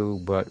person too,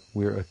 but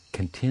we're a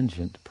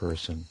contingent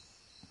person.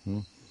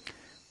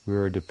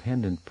 We're a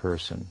dependent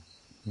person,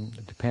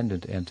 a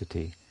dependent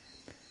entity.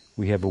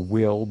 We have a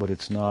will, but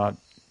it's not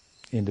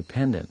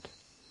independent.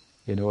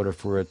 In order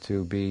for it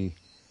to be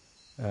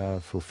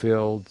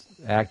fulfilled,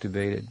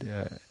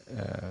 activated,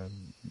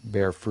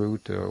 bear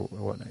fruit, or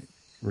what,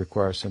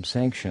 requires some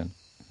sanction.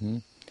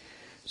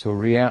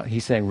 So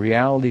he's saying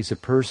reality is a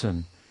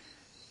person,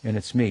 and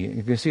it's me.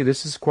 You can see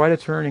this is quite a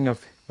turning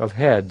of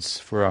heads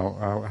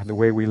for the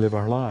way we live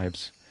our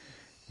lives.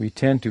 We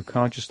tend to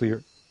consciously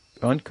or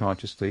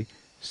unconsciously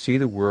see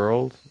the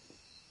world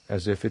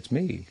as if it's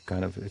me.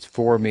 Kind of, it's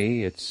for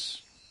me.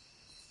 It's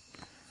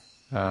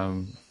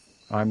I'm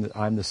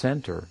the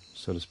center,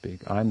 so to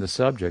speak. I'm the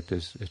subject,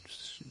 as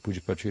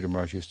Pujapad Sridhar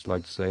Maharaj used to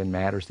like to say, and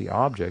matter's the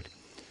object.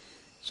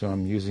 So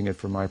I'm using it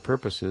for my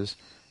purposes.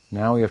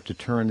 Now we have to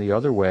turn the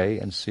other way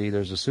and see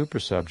there's a super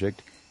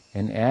subject,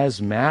 and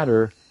as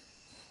matter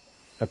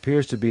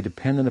appears to be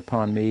dependent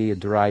upon me and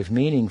derive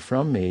meaning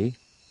from me,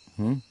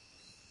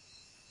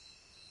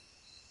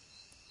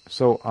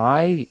 so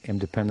I am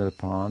dependent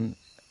upon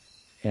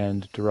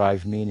and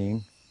derive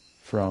meaning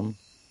from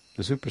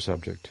the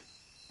supersubject.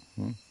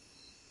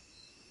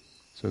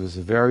 So there's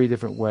a very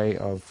different way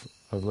of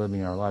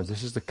living our lives.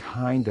 This is the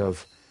kind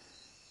of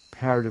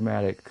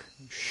paradigmatic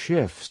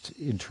shift,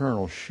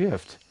 internal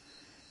shift,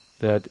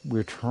 that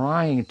we're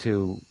trying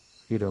to,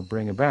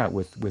 bring about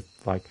with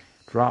like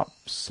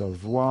drops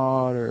of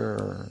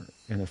water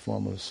in the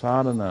form of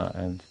sadhana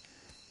and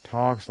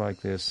talks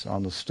like this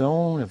on the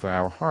stone of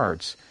our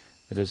hearts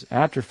that is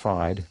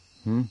atrophied,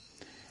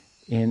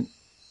 and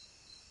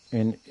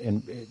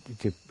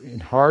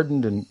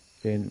hardened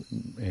and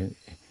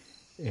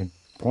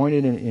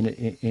pointed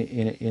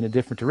in a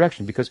different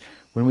direction. Because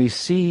when we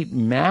see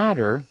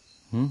matter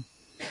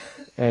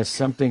as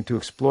something to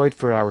exploit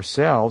for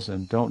ourselves,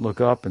 and don't look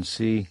up and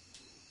see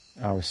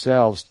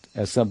ourselves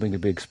as something to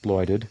be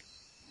exploited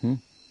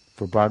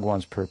for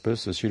Bhagwan's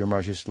purpose, as Sridhar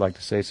Maharaj used to like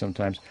to say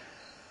sometimes,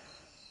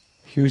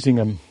 using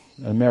an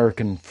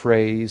American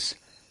phrase,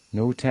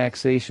 no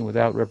taxation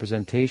without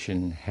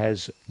representation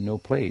has no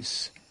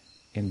place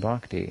in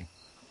bhakti.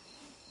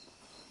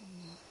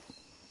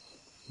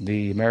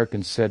 The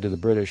Americans said to the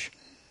British,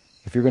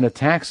 if you're going to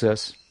tax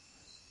us,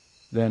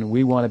 then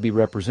we want to be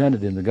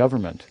represented in the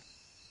government.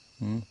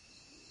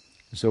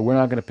 So we're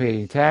not going to pay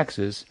any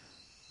taxes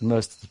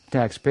unless the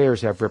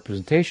taxpayers have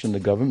representation in the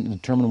government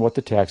and determine what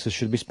the taxes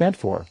should be spent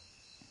for.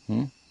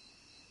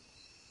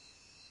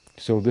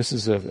 So this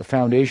is a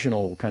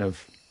foundational kind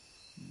of,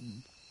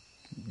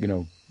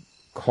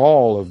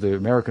 call of the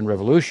American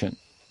Revolution.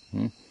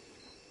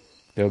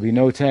 There will be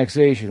no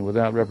taxation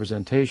without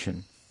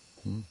representation.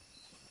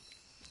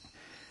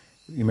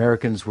 The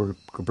Americans were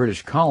a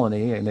British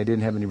colony, and they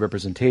didn't have any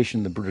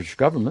representation in the British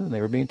government, and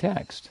they were being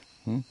taxed.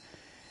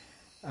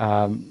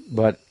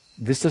 But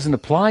this doesn't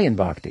apply in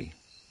bhakti.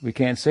 We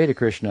can't say to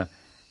Krishna,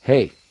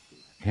 hey,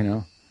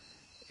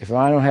 if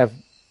I don't have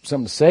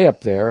something to say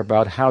up there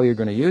about how you're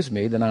going to use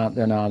me, then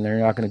they're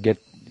not going to get,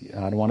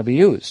 I don't want to be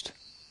used.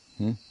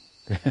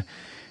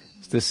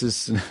 This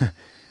is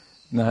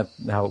not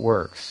how it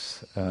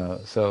works.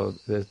 So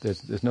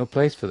there's no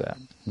place for that.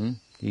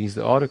 He's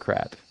the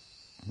autocrat,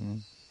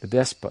 the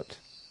despot.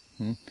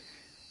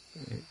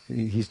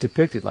 He's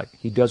depicted like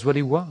he does what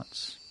he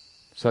wants.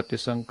 Satya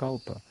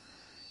Sankalpa.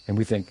 And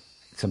we think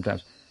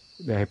sometimes,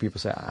 I hear people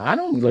say, I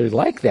don't really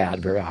like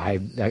that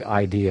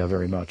idea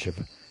very much. It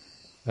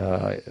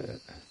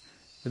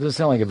doesn't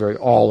sound like a very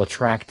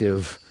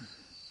all-attractive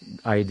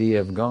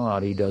idea of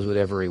God. He does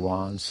whatever he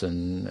wants,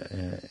 and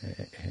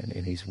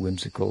he's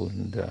whimsical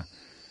and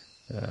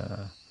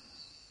a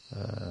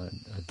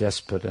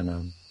despot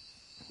and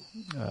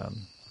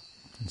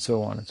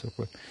so on and so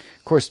forth.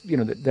 Of course,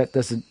 that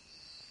doesn't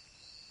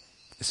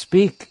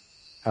speak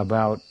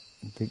about.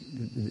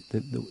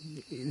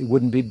 It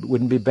wouldn't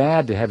be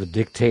bad to have a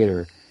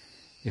dictator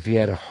if he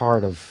had a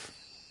heart of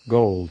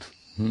gold,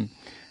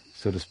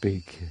 so to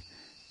speak,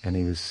 and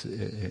he was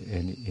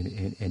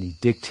and he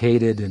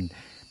dictated and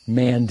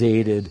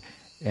mandated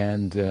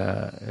and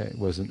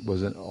was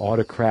an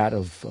autocrat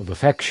of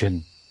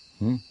affection.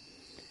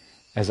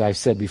 As I've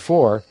said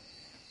before,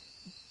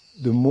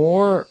 the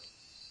more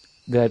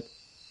that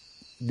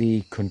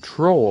the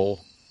control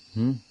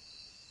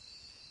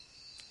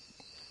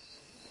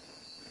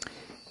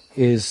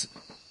is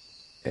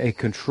a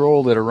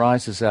control that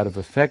arises out of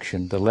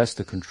affection, the less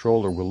the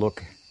controller will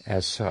look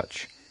as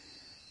such.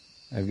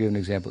 I'll give an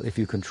example. If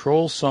you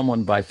control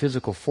someone by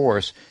physical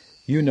force,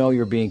 you know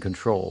you're being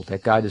controlled.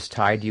 That guy just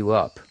tied you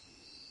up.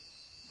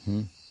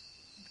 And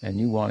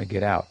you want to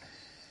get out.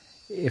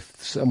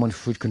 If someone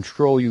would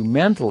control you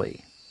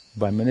mentally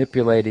by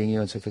manipulating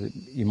you and so forth,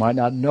 you might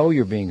not know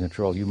you're being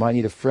controlled. You might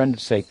need a friend to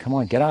say, come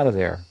on, get out of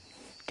there.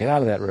 Get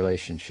out of that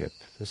relationship.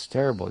 It's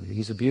terrible.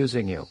 He's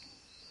abusing you.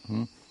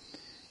 And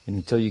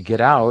until you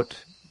get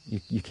out,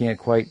 you can't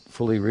quite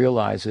fully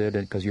realize it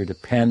because you're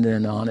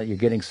dependent on it, you're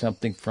getting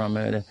something from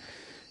it, and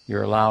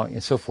you're allowing,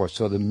 and so forth.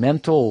 So the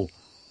mental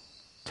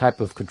type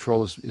of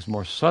control is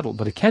more subtle,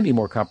 but it can be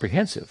more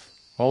comprehensive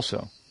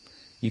also.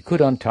 You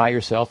could untie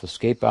yourself,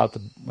 escape out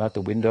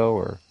the window,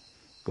 or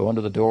go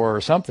under the door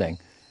or something.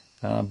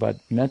 But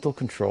mental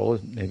control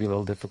is maybe a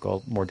little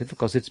difficult, more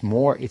difficult. It's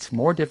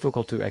more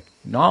difficult to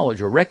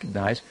acknowledge or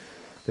recognize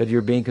that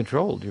you're being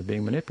controlled, you're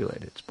being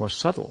manipulated. It's more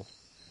subtle.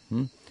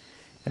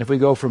 And if we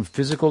go from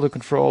physical to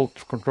control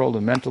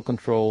to mental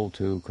control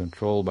to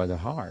control by the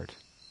heart,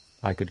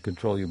 I could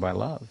control you by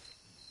love.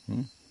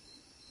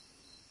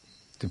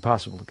 It's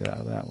impossible to get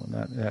out of that one.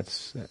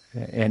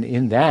 And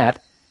in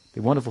that,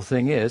 the wonderful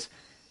thing is,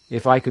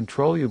 if I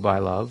control you by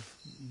love,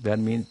 that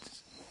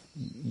means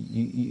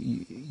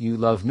you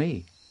love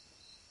me.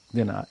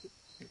 Then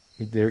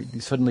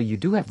suddenly you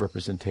do have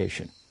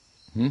representation,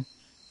 in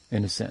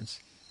a sense,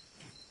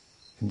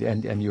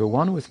 and you're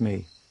one with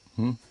me.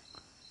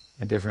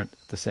 And different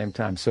at the same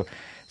time. So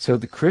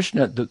the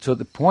Krishna. So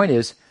the point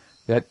is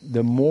that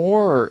the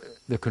more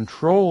the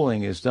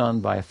controlling is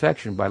done by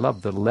affection, by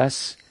love, the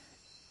less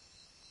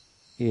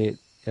it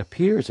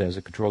appears as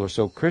a controller.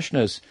 So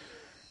Krishna's.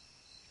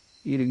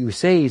 You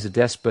say he's a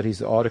despot, he's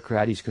the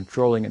autocrat, he's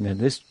controlling, and then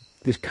this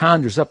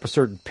conjures up a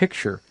certain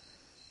picture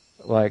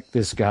like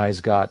this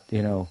guy's got,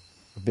 a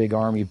big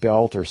army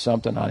belt or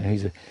something on.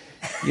 He's a,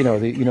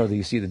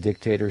 you see the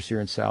dictators here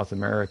in South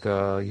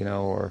America,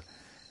 or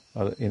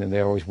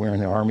they're always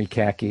wearing the army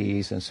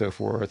khakis and so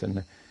forth,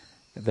 and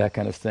that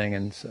kind of thing.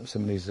 And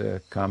some of these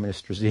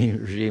communist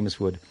regimes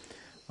would,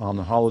 on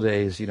the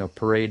holidays,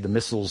 parade the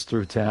missiles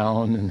through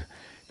town and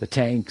the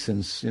tanks,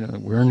 and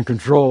we're in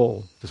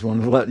control. Just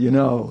wanted to let you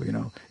know,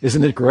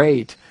 isn't it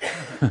great?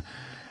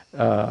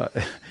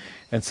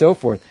 And so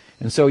forth.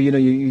 And so,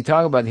 you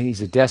talk about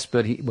he's a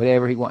despot,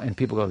 whatever he wants, and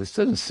people go, this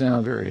doesn't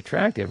sound very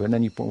attractive. And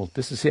then you point, well,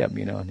 this is him,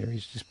 and there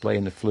he's just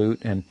playing the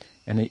flute, and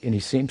he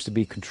seems to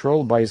be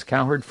controlled by his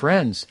cowherd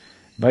friends,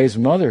 by his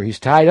mother. He's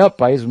tied up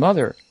by his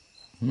mother.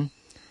 Now,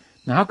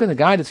 how can the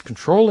guy that's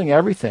controlling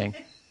everything,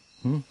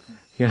 and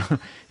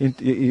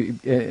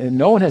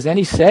no one has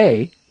any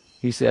say,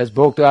 he says,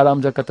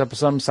 Bhoktaram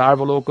jakatapasam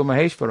sarvaloka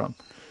maheshwaram.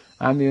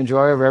 I'm the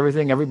enjoyer of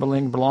everything.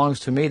 Everything belongs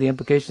to me. The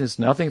implication is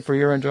nothing for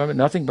your enjoyment.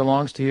 Nothing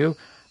belongs to you.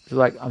 It's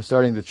like I'm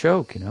starting to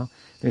choke, Then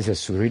he says,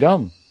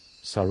 Suridam,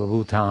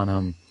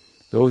 Sarvabhutanam.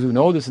 Those who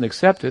know this and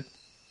accept it,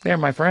 they're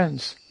my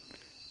friends.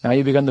 Now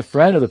you become the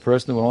friend of the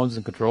person who owns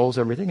and controls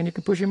everything, and you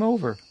can push him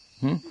over.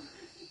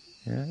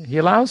 Yeah, he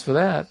allows for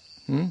that.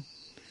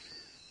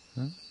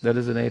 That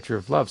is the nature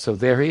of love. So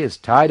there he is,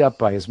 tied up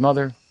by his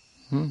mother,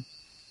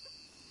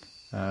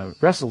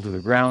 wrestled to the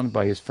ground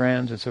by his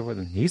friends and so forth,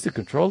 and he's the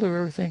controller of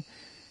everything.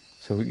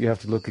 So you have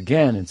to look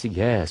again and see,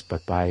 yes,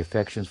 but by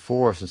affection's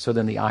force. And so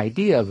then the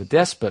idea of a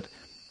despot,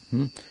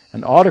 an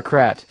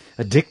autocrat,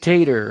 a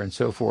dictator, and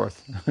so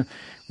forth,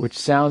 which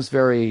sounds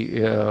very,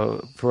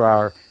 for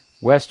our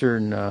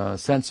Western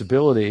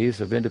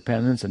sensibilities of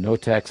independence and no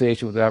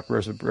taxation without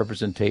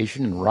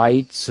representation and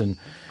rights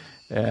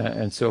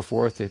and so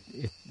forth,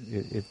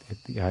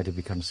 the idea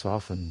becomes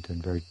softened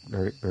and very,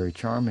 very, very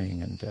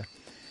charming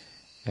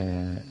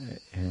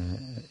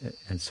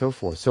and so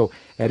forth. So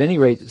at any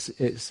rate,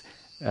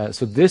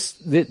 so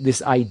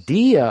this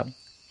idea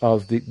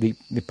of the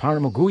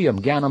Paramaguyam,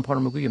 Jnanam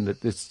Paramaguyam,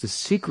 that it's the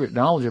secret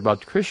knowledge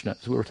about Krishna,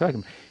 is what we're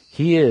talking about.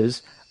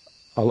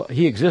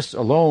 He exists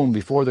alone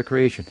before the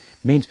creation.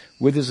 Means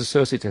with his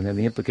associates, and then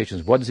the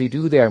implications, what does he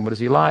do there, and what does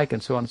he like,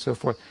 and so on and so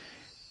forth.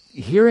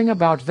 Hearing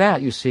about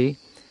that, you see,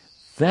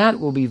 that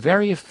will be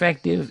very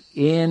effective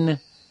in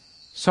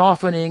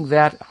softening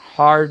that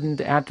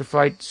hardened,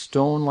 atrophied,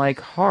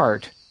 stone-like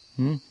heart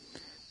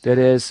that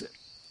has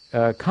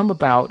come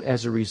about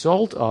as a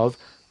result of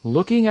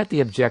looking at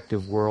the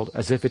objective world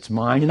as if it's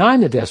mine, and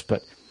I'm the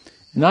despot,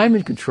 and I'm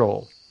in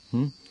control.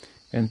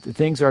 And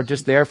things are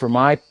just there for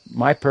my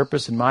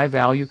purpose and my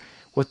value.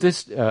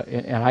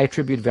 And I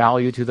attribute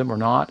value to them or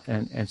not,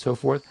 and so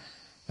forth.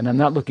 And I'm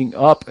not looking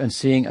up and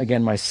seeing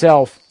again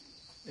myself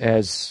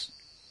as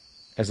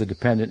a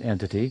dependent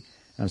entity.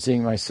 I'm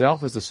seeing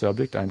myself as the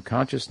subject. I'm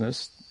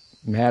consciousness.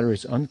 Matter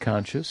is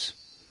unconscious.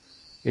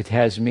 It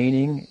has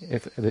meaning.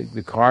 If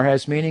the car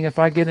has meaning, if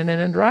I get in it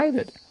and drive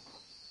it.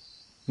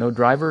 No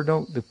driver,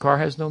 the car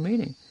has no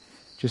meaning.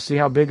 Just see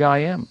how big I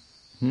am.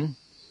 And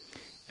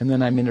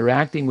then I'm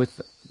interacting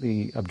with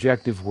the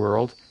objective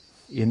world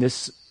in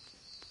this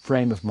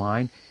frame of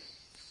mind.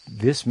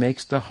 This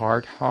makes the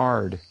heart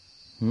hard.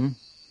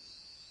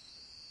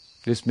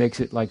 This makes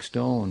it like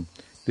stone.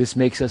 This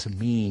makes us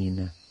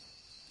mean.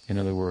 In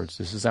other words,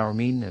 this is our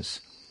meanness.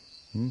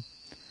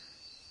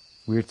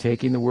 We're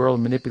taking the world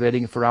and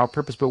manipulating it for our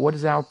purpose. But what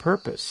is our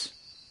purpose?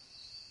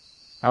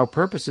 Our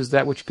purpose is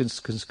that which is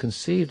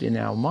conceived in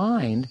our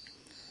mind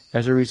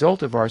as a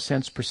result of our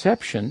sense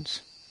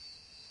perceptions,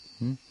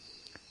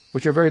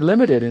 which are very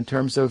limited in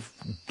terms of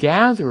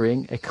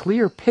gathering a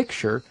clear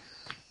picture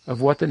of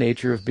what the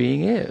nature of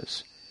being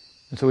is.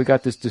 And so we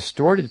got this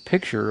distorted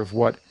picture of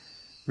what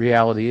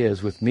reality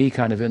is, with me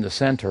kind of in the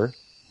center.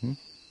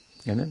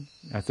 And then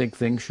I think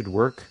things should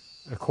work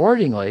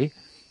accordingly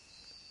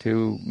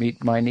to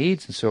meet my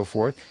needs and so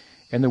forth.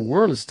 And the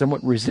world is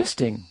somewhat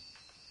resisting.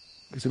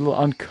 It's a little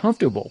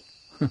uncomfortable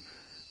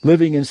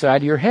living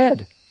inside your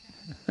head.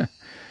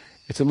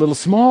 It's a little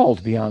small,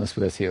 to be honest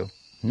with you.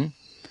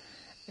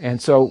 And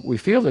so we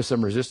feel there's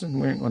some resistance,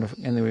 and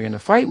we're going to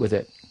fight with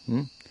it.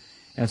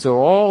 And so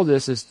all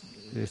this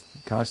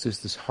constitutes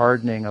this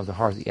hardening of the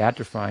heart, the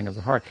atrophying of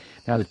the heart.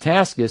 Now the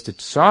task is to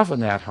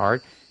soften that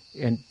heart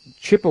and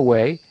chip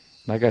away,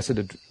 like I said,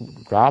 the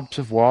drops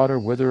of water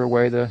wither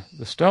away the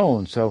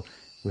stone. So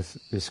with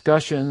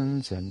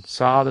discussions and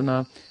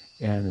sadhana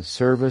and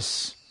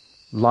service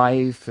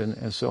life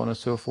and so on and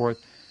so forth,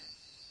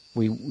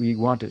 we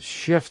want to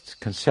shift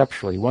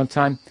conceptually. One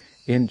time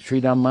in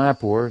Sridham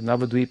Mayapur,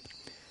 Navadvip,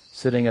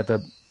 sitting at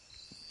the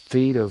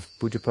feet of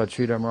Pujapad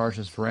Sridhar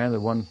Maharaj's veranda,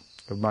 one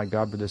of my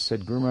godbrothers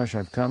said, Guru Maharaj,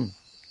 I've come,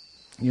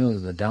 to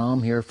the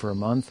Dham here for a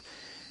month,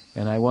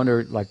 and I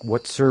wonder,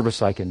 what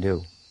service I can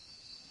do.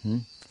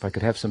 If I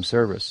could have some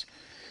service.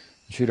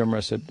 And Sridhar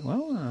Maharaj said,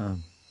 well,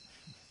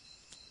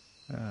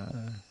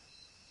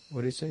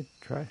 what did he say?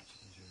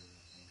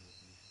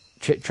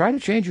 Try to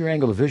change your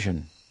angle of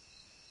vision.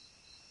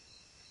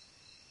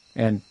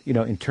 And,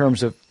 in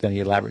terms of, then he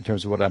elaborated in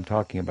terms of what I'm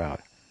talking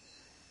about.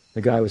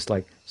 The guy was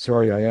like,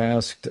 sorry, I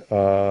asked,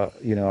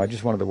 I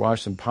just wanted to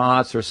wash some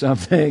pots or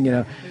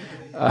something,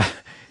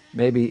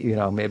 maybe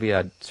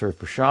I'd serve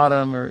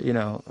prasadam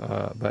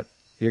or, but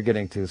you're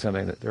getting to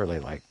something that really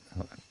like,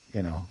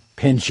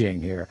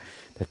 pinching here.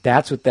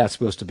 That's what that's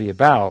supposed to be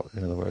about.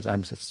 In other words,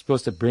 I'm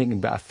supposed to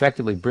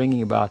effectively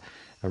bringing about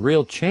a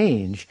real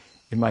change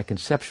in my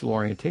conceptual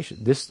orientation.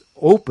 This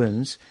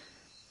opens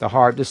the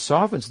heart, this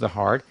softens the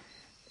heart,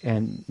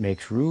 and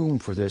makes room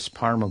for this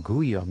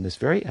paramaguyam, this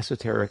very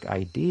esoteric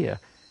idea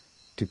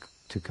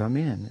to come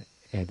in,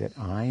 and that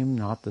I'm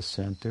not the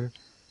center,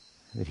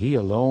 that he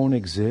alone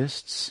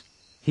exists.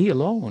 He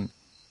alone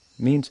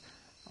means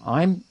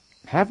I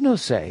have no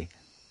say,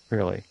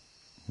 really,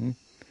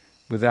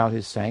 without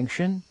his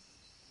sanction.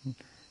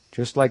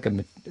 Just like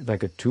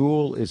a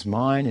tool is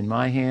mine in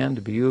my hand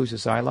to be used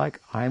as I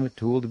like, I'm a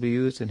tool to be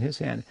used in his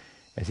hand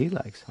as he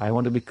likes. I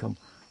want to become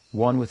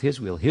one with his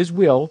will. His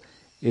will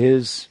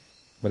is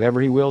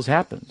whatever he wills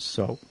happens.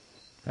 So,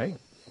 hey,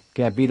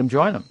 can't beat him,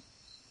 join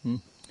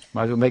him.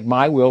 Might as well make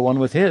my will one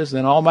with his,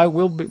 then all my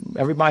will be,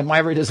 my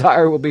every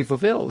desire will be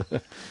fulfilled.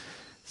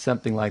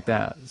 Something like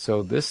that.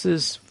 So this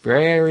is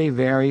very,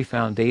 very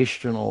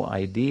foundational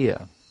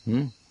idea.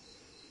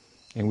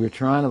 And we're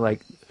trying to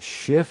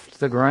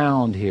shift the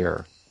ground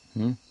here.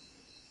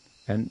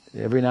 And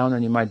every now and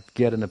then you might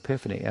get an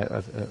epiphany.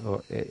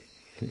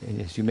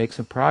 As you make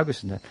some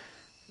progress in that,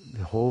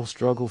 the whole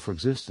struggle for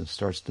existence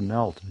starts to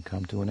melt and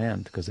come to an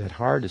end, because that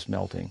heart is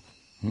melting.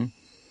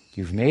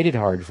 You've made it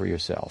hard for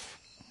yourself.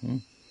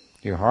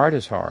 Your heart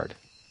is hard.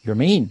 You're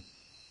mean.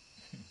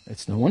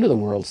 It's no wonder the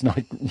world's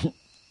not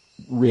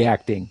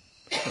reacting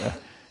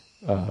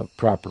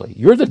properly.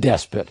 You're the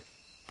despot,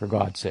 for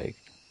God's sake.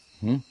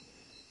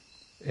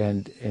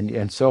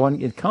 And so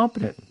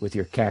incompetent with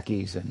your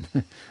khakis and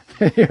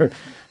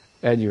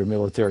your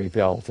military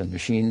belt and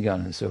machine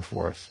gun and so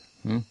forth.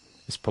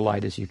 As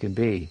polite as you can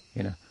be,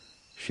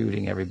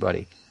 shooting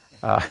everybody,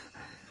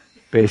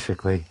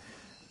 basically.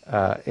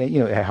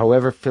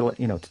 However,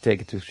 to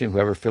take it to extreme,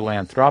 however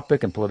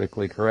philanthropic and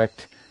politically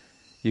correct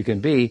you can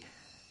be,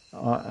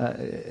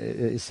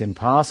 it's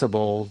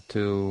impossible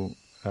to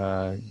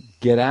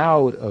get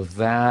out of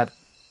that.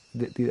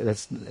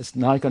 It's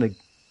not going to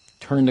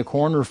turn the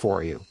corner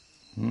for you.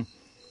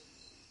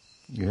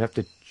 You have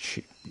to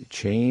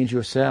change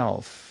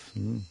yourself.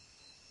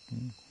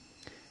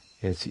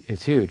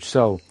 It's huge.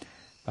 So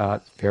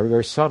very,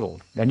 very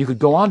subtle. And you could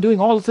go on doing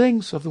all the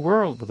things of the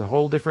world with a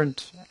whole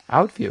different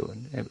outview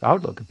and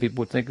outlook. And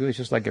people would think it's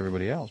just like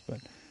everybody else. But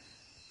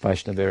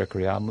Vaishnavera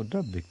Kriya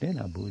Mudra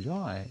Bhignena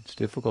Bhujai. It's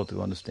difficult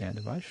to understand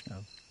a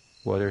Vaishnava.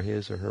 What are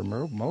his or her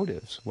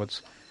motives?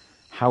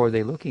 How are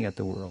they looking at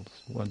the world?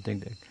 One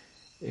thing to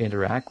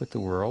interact with the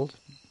world,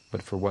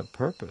 but for what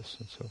purpose,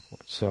 and so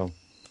forth. So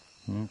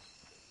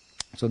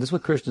this is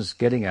what Krishna's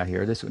getting at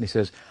here. This is when he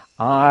says,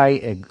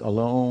 I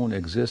alone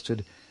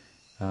existed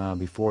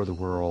before the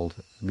world,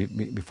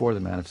 before the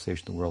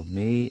manifestation of the world.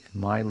 Me,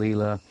 my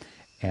Leela,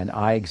 and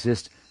I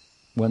exist.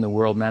 When the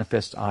world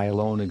manifests, I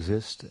alone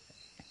exist.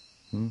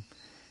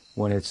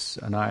 When it's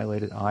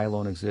annihilated, I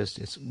alone exist.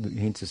 It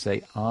means to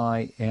say,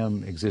 I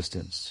am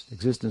existence.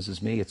 Existence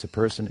is me. It's a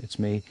person. It's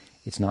me.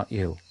 It's not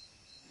you.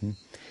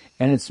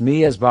 And it's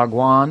me as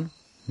Bhagwan.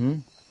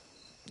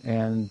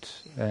 And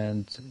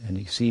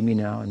you see me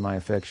now in my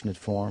affectionate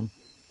form.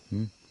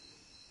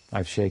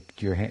 I've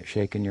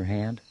shaken your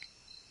hand.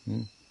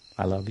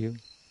 I love you,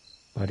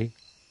 buddy.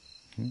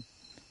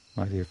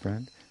 My dear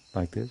friend,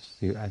 like this.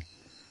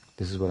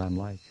 This is what I'm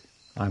like.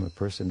 I'm a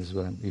person. This is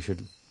what I'm.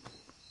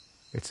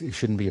 It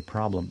shouldn't be a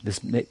problem. This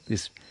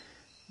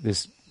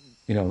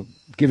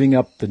giving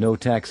up the no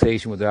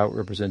taxation without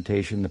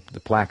representation, the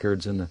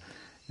placards and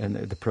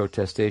the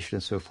protestation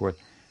and so forth.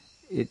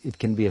 It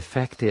can be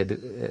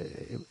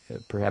affected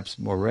perhaps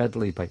more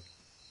readily by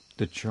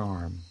the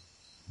charm.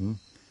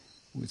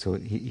 So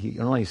he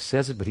not only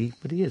says it, but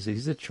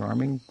he's a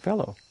charming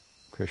fellow,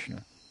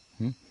 Krishna.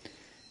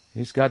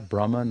 He's got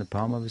Brahma in the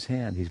palm of his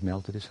hand. He's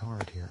melted his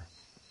heart here.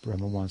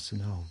 Brahma wants to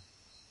know,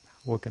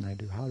 what can I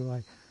do? How do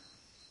I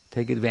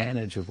take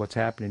advantage of what's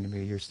happening to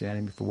me? You're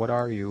standing before. What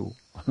are you?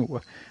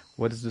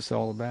 What is this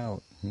all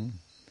about?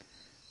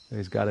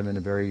 He's got him in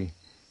a very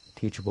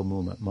teachable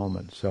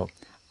moment. So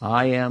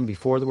I am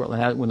before the world.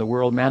 And when the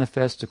world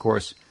manifests, of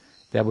course,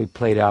 that will be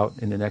played out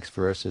in the next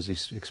verse as he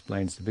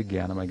explains the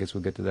Vijnanam. I guess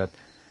we'll get to that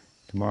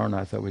tomorrow, and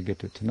I thought we'd get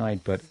to it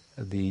tonight. But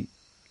the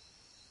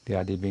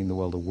idea being the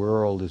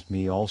world is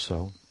me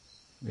also.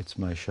 It's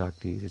my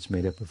Shaktis. It's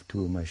made up of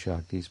two of my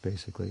Shaktis,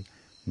 basically.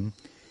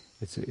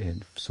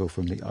 So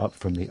from the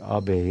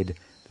Abhed,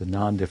 the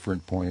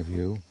non-different point of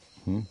view,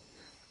 the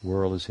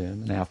world is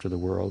him, and after the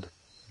world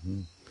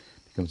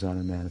becomes on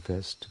and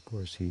manifest, of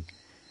course, he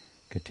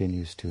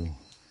continues to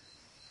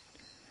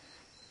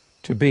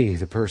be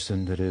the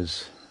person that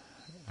is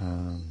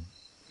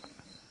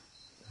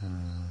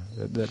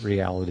that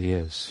reality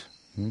is.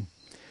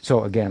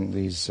 So again,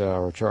 these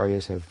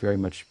acharyas have very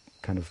much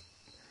kind of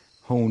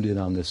honed in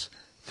on this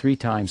 3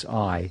 times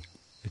I.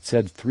 It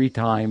said 3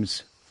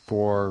 times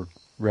for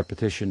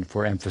repetition,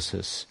 for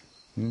emphasis.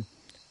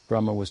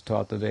 Brahma was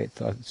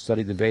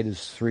studied the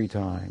Vedas 3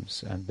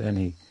 times, and then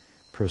he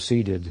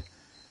proceeded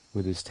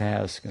with his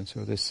task. And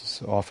so this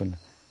is often,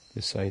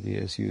 this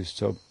idea is used.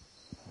 So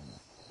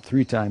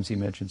 3 times he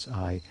mentions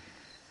I.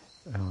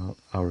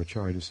 Our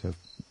acharyas have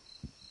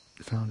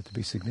found it to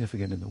be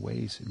significant in the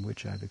ways in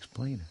which I've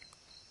explained it.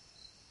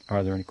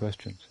 Are there any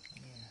questions?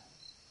 Yeah.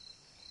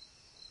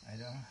 I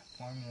don't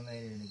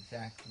formulate it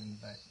exactly,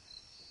 but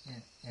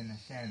in a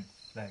sense,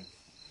 like,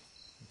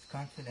 it's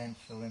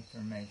confidential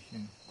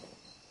information,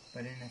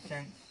 but in a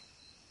sense,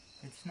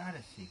 it's not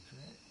a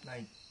secret,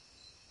 like,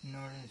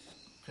 nor is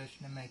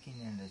Krishna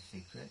making it a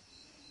secret,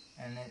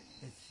 and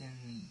it's in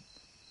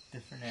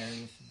different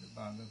areas of the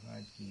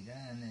Bhagavad Gita,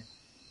 and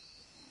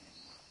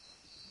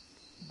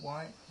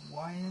why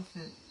is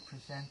it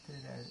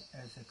presented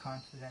as a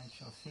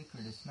confidential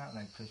secret? It's not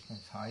like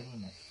Krishna's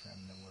hiding it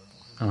from the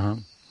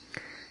world.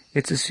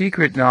 It's a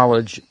secret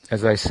knowledge,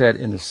 as I said,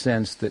 in the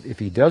sense that if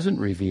he doesn't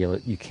reveal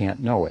it, you can't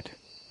know it.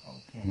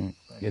 Okay.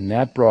 In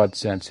that broad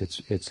sense,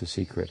 it's a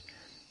secret.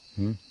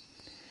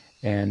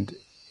 And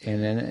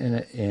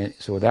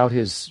so without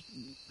his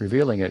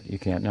revealing it, you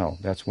can't know.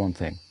 That's one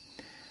thing.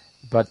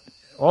 But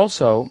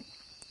also,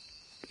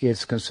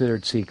 it's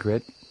considered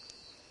secret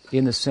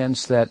in the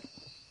sense that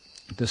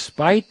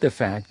despite the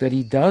fact that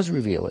he does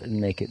reveal it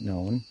and make it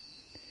known,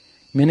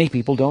 many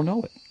people don't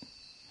know it.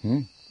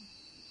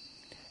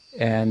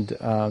 And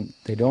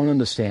they don't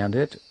understand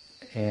it,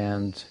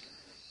 and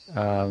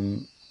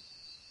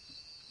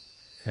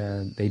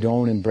they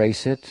don't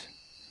embrace it,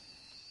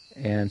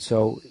 and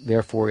so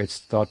therefore it's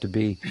thought to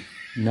be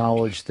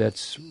knowledge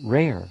that's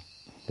rare,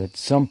 that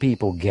some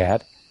people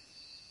get,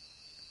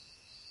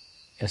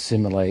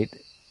 assimilate,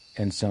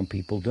 and some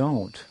people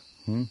don't.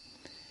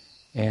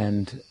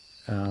 And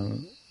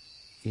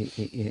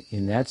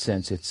in that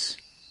sense, it's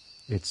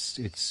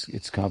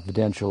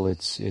confidential.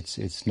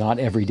 It's not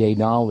everyday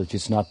knowledge.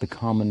 It's not the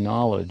common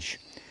knowledge.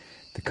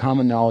 The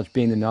common knowledge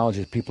being the knowledge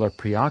that people are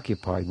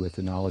preoccupied with,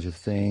 the knowledge of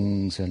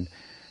things and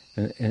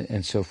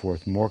so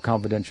forth. More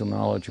confidential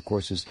knowledge, of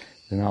course, is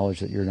the knowledge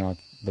that you're not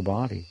the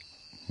body.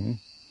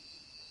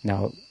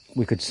 Now,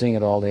 we could sing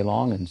it all day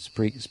long and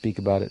speak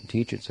about it and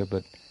teach it. So,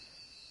 but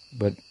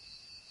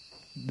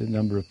the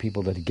number of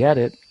people that get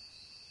it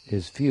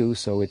is few,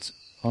 so it's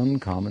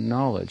uncommon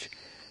knowledge.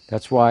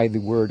 That's why the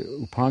word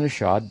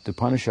Upanishad, the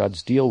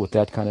Upanishads deal with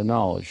that kind of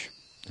knowledge,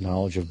 the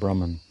knowledge of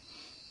Brahman,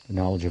 the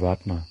knowledge of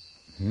Atma,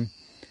 the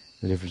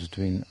difference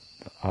between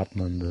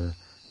Atma and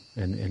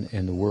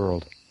the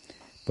world.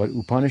 But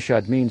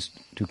Upanishad means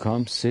to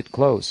come, sit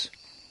close.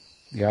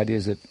 The idea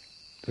is that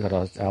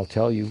I'll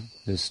tell you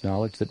this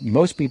knowledge that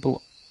most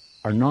people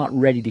are not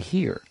ready to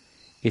hear.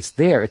 It's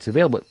there, it's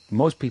available, but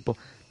most people,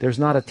 there's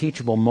not a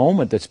teachable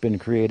moment that's been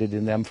created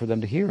in them for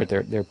them to hear it.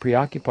 They're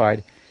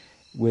preoccupied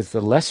with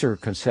the lesser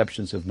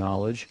conceptions of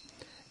knowledge,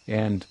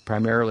 and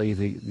primarily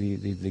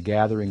the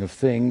gathering of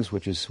things,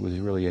 which was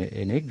really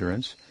in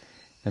ignorance,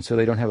 and so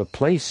they don't have a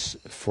place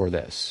for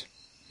this.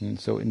 And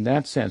so in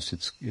that sense,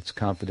 it's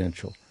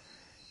confidential.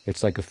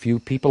 It's like a few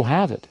people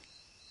have it.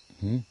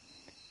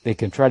 They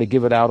can try to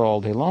give it out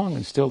all day long,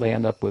 and still they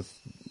end up with,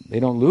 they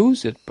don't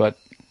lose it, but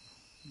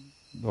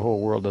the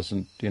whole world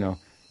doesn't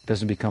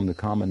become the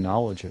common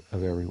knowledge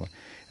of everyone.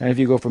 And if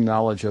you go from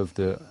knowledge of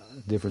the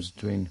difference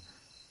between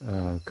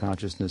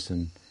consciousness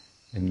and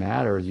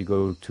matter, you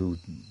go to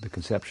the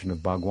conception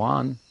of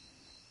Bhagwan,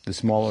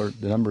 the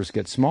numbers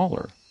get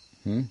smaller.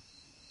 Then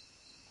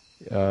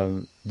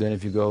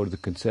if you go to the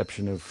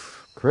conception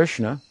of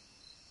Krishna,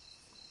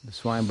 the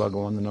Swayam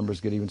Bhagavan, the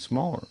numbers get even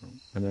smaller.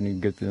 And then you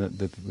get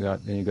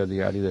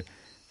the idea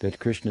that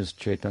Krishna is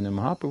Chaitanya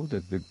Mahaprabhu,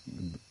 that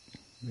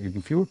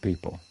even fewer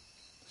people.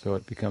 So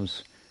it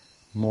becomes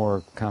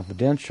more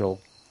confidential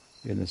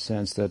in the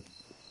sense that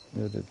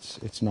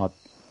it's not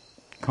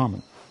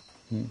common.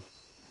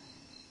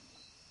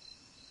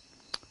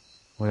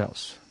 What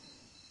else?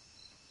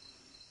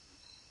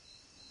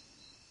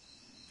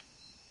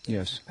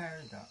 Yes. It's a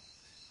paradox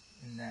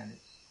in that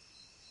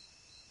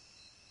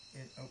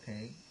it's a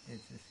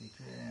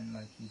secret, and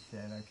like you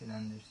said, I can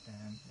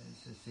understand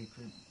it's a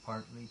secret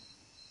largely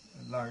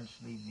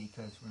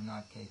because we're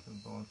not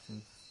capable to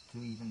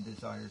even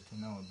desire to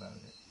know about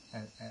it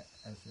as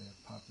a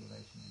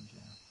population in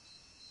general.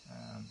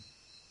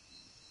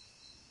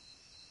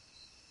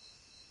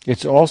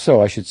 It's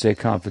also, I should say,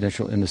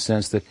 confidential in the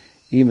sense that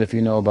even if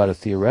you know about it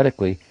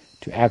theoretically,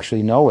 to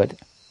actually know it,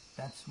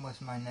 that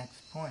was my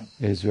next point.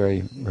 Is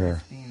very rare.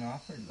 It's being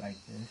offered like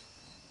this,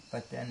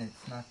 but then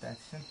it's not that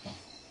simple.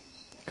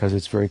 Because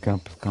it's very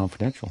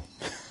confidential.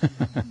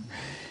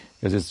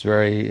 Because it's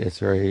very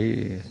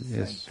extraordinary.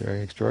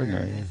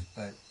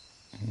 But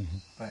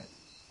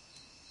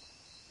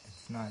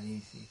it's not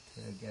easy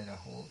to get a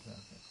hold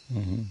of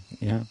it.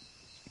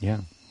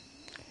 Yeah.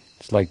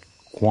 It's like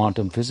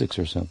quantum physics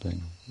or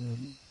something,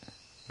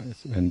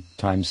 and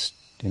times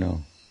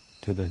to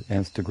the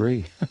nth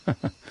degree,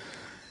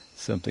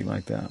 something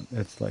like that.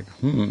 It's like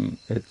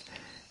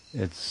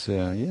it's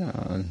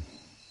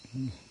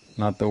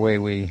not the way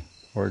we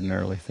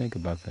ordinarily think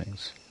about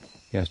things.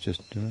 Yes,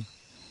 just do it.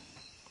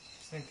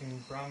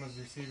 thinking Brahma's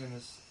receiving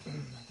this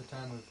at the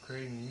time of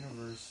creating the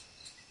universe,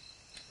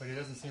 but he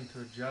doesn't seem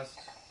to adjust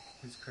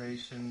his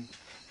creation.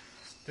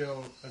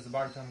 Still, as the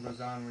Bhagavatam goes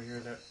on, we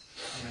hear that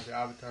the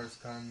avatars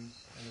come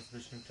and it's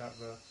Vishnu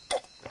Tattva,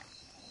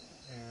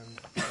 and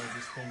I was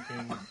just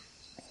thinking,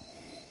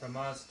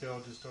 Brahma is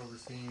still just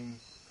overseeing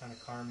kind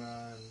of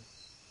karma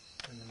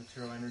and the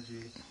material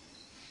energy.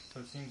 So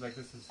it seems like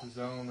this is his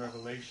own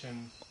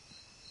revelation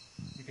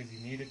because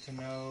he needed to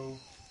know,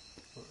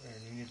 or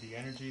he needed the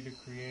energy to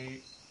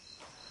create.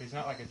 But he's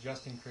not like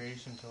adjusting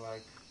creation to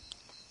like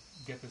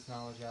get this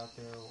knowledge out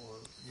there, or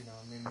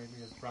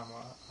maybe as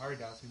Brahma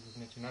Haridas, he's with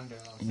Nityananda.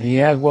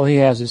 Yeah, well, he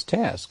has his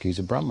task. He's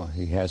a Brahma.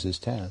 He has his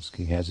task.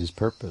 He has his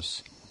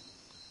purpose.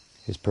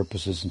 His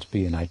purpose isn't to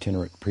be an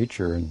itinerant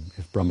preacher, and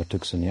if Brahma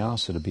took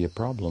sannyasa, it'd be a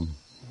problem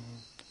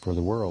for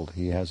the world.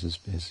 He has his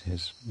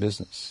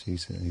business.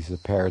 He's a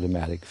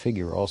paradigmatic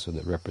figure also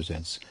that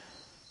represents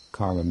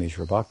karma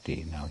mishra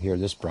bhakti. Now here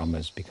this Brahma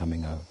is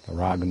becoming a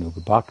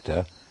raganuga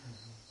bhakta,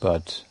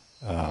 but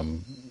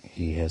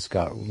he has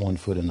got one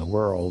foot in the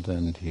world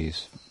and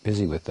he's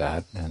busy with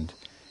that, and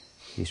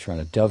he's trying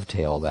to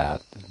dovetail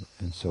that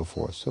and so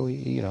forth. So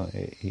he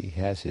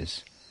has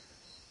his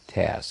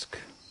task.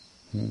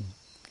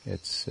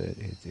 It's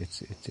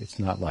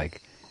not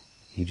like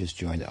he just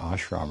joined the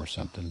ashram or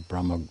something.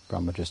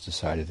 Brahma just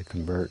decided to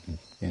convert, and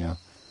he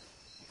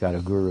got a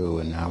guru,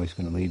 and now he's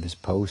going to leave his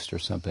post or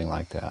something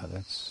like that.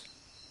 He's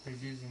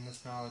using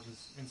this knowledge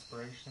as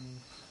inspiration,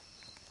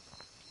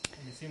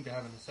 and he seemed to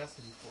have a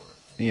necessity for it.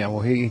 Yeah, well,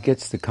 he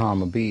gets the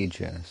karma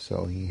bija,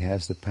 so he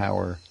has the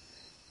power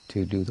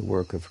to do the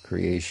work of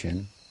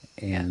creation,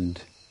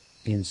 and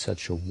in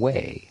such a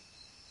way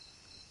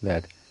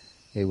that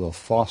it will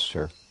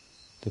foster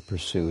the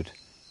pursuit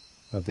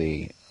of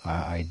the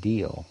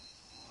ideal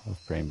of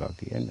Prem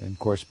Bhakti. And of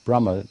course,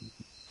 Brahma,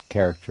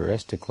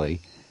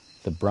 characteristically,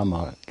 the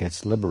Brahma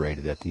gets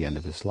liberated at the end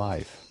of his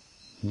life.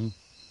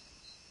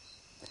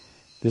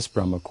 This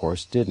Brahma, of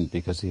course, didn't,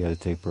 because he had to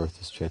take birth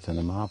as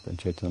Chaitanya Mahaprabhu, and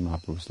Chaitanya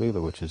Mahaprabhu's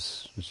Leela, which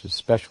is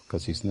special,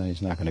 because he's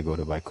not going to go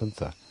to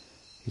Vaikuntha.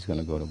 He's going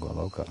to go to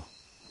Goloka.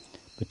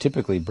 But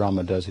typically,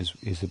 Brahma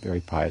he's a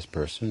very pious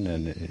person,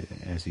 and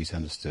as he's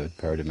understood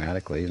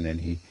paradigmatically, and then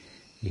he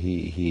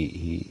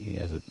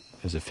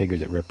as a figure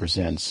that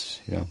represents,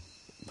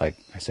 like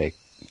I say,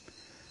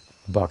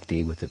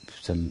 bhakti with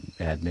some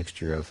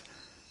admixture of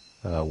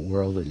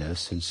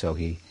worldliness, and so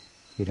he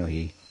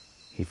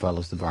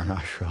follows the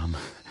varnashram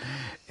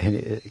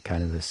and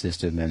kind of the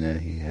system, and then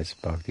he has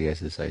bhakti as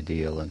his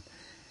ideal,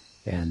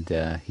 and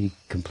he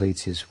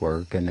completes his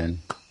work, and then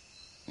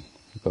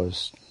he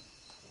goes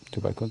to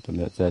Vaikuntha.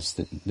 That's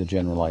the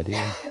general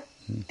idea.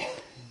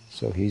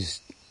 So he's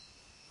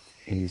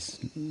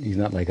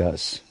not like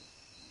us.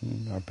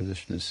 Our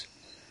position is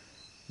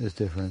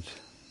different.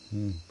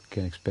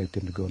 Can't expect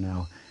him to go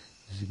now.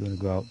 Is he going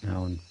to go out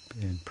now and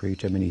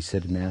preach? I mean, he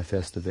said to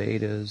manifest the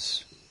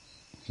Vedas.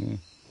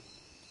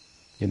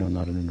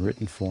 Not in a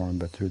written form,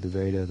 but through the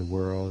Veda, the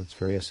world. It's a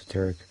very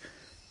esoteric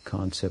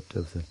concept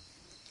of the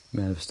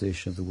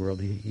manifestation of the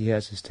world. He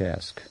has his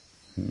task.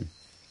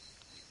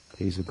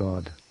 He's a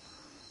god,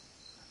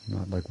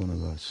 not like one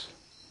of us.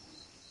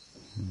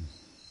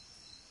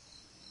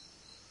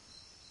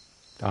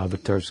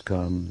 Avatars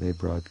come, they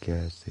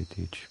broadcast, they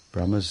teach.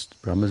 Brahma's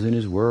in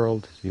his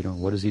world.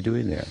 What is he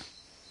doing there?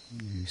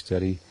 You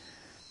study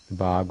the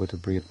Bhagavata,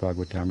 Briyat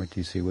Bhagavatamrita,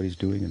 you see what he's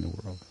doing in the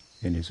world,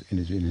 in his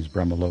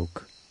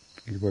Brahmalok.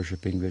 He's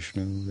worshipping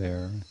Vishnu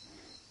there.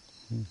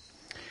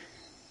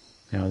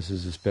 Now this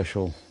is a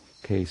special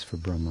case for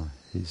Brahma.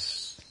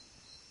 He's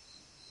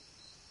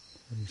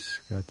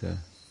got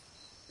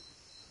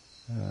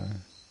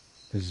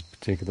this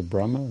particular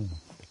Brahma,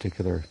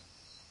 particular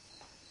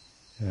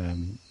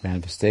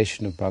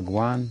manifestation of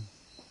Bhagwan,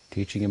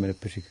 teaching him in a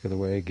particular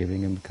way,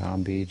 giving him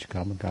Kam Bij,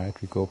 Kama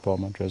Gayatri, Gopal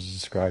mantras as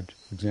described,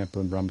 for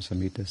example, in Brahma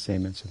Samhita,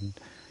 same incident.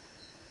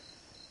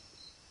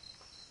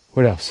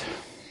 What else?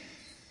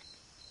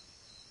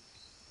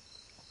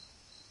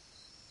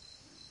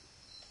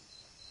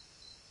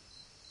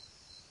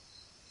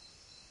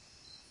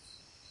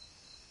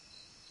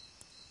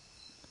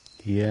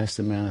 He has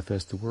to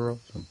manifest the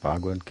world, so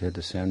Bhagwan can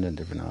descend in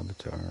different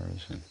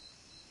avatars.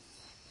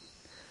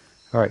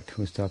 All right,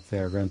 we'll stop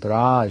there.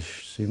 Grantaraj,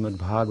 Srimad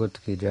Bhagavat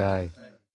ki jai.